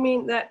really do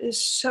mean that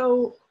is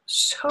so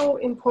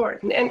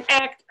important. And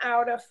act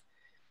out of,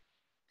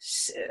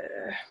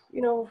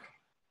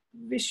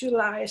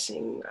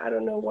 visualizing. I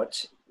don't know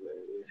what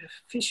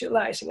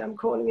visualizing I'm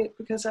calling it,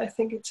 because I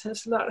think it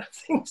has a lot of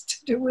things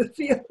to do with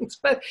feelings.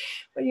 But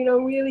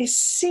really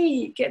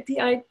get the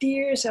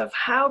ideas of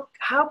how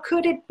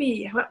could it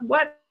be,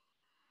 what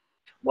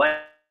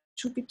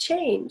should be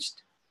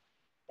changed.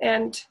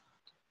 And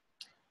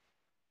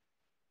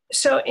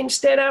so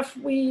instead of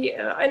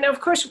and of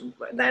course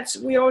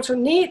we also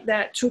need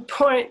that to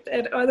point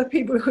at other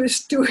people who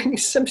is doing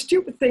some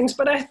stupid things.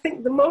 But I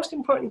think the most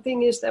important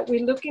thing is that we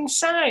look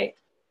inside.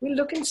 We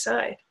look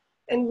inside,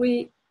 and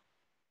we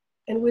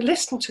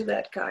listen to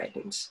that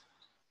guidance.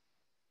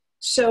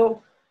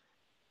 So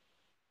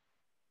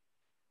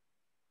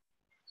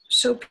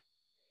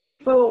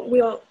people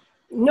will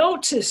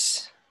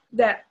notice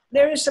that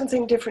there is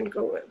something different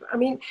going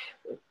on.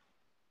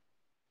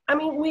 I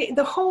mean,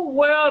 the whole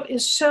world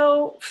is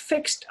so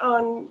fixed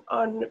on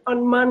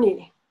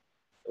money.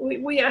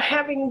 We are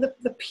having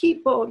the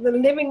people, the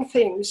living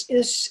things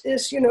is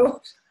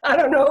I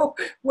don't know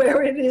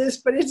where it is,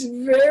 but it's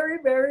very,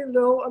 very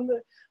low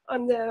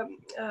on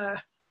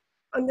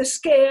the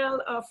scale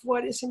of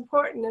what is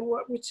important and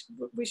what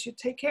we should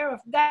take care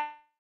of. That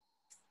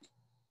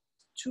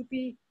to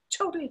be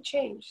totally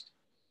changed.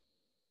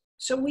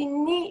 So we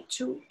need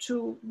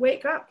to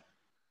wake up.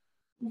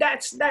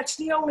 That's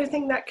the only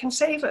thing that can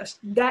save us.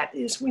 That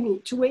is, we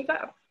need to wake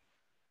up.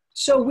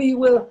 So we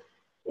will,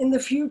 in the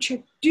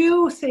future,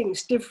 do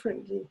things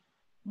differently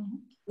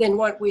than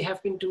what we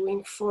have been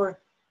doing for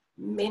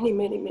many,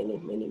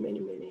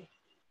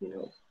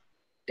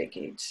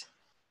 decades.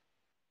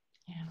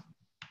 Yeah.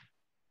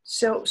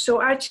 So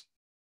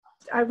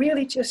I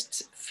really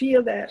just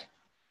feel that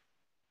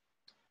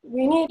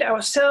we need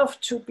ourselves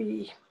to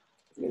be,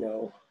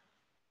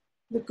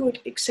 the good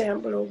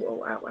example,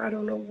 or I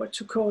don't know what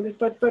to call it,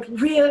 but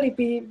really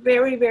be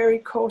very, very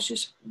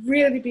cautious,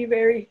 really be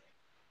very,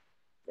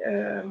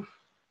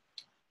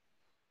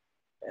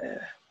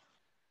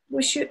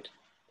 we should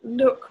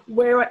look,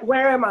 where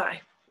am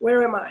I?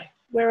 Where am I?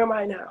 Where am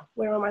I now?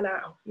 Where am I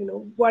now?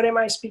 What am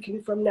I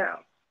speaking from now?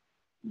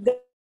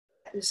 That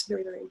is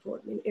very, very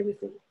important in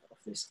everything of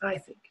this, I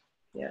think.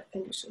 Yeah,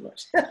 thank you so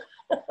much.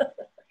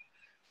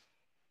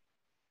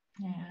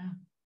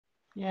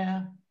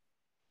 Yeah.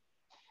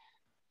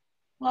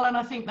 Well, and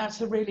I think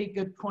that's a really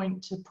good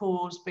point to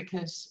pause,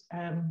 because,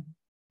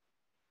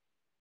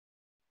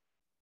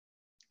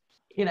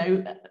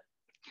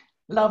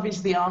 love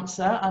is the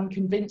answer. I'm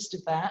convinced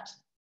of that.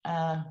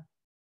 And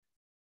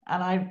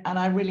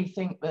I really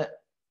think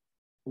that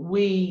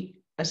we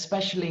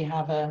especially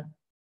have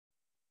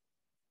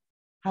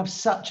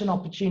such an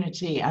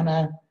opportunity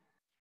and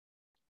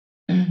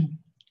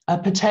a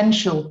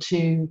potential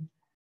to,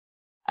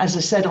 as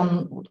I said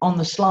on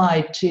the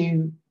slide,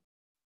 to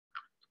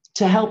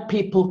help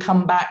people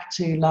come back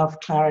to love,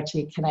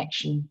 clarity,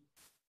 connection,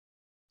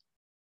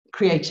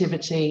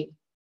 creativity,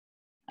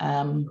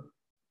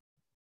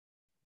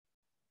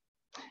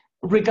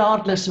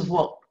 regardless of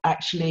what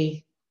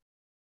actually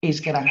is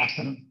going to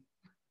happen.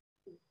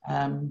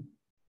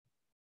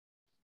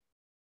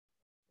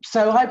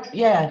 So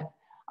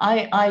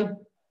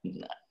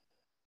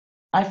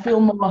I feel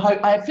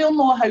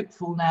more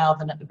hopeful now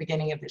than at the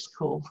beginning of this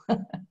call.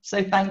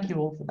 So thank you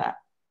all for that.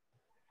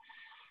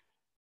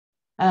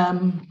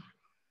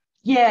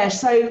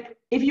 So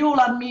if you all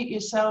unmute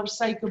yourselves,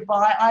 say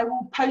goodbye. I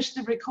will post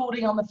the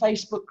recording on the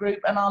Facebook group,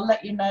 and I'll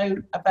let you know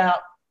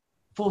about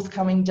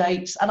forthcoming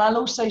dates. And I'll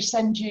also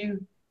send you,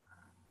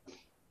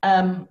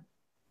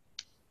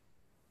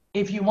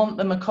 if you want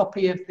them, a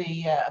copy of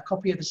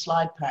the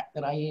slide pack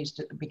that I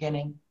used at the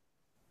beginning.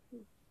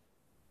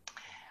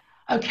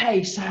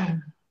 Okay, so.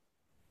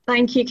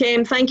 Thank you,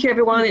 Kim. Thank you,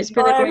 everyone. It's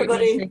been a great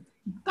meeting.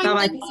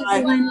 Bye-bye. Thanks,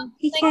 everyone.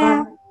 Take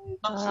care.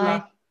 Lots of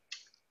love.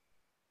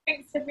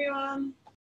 Thanks, everyone.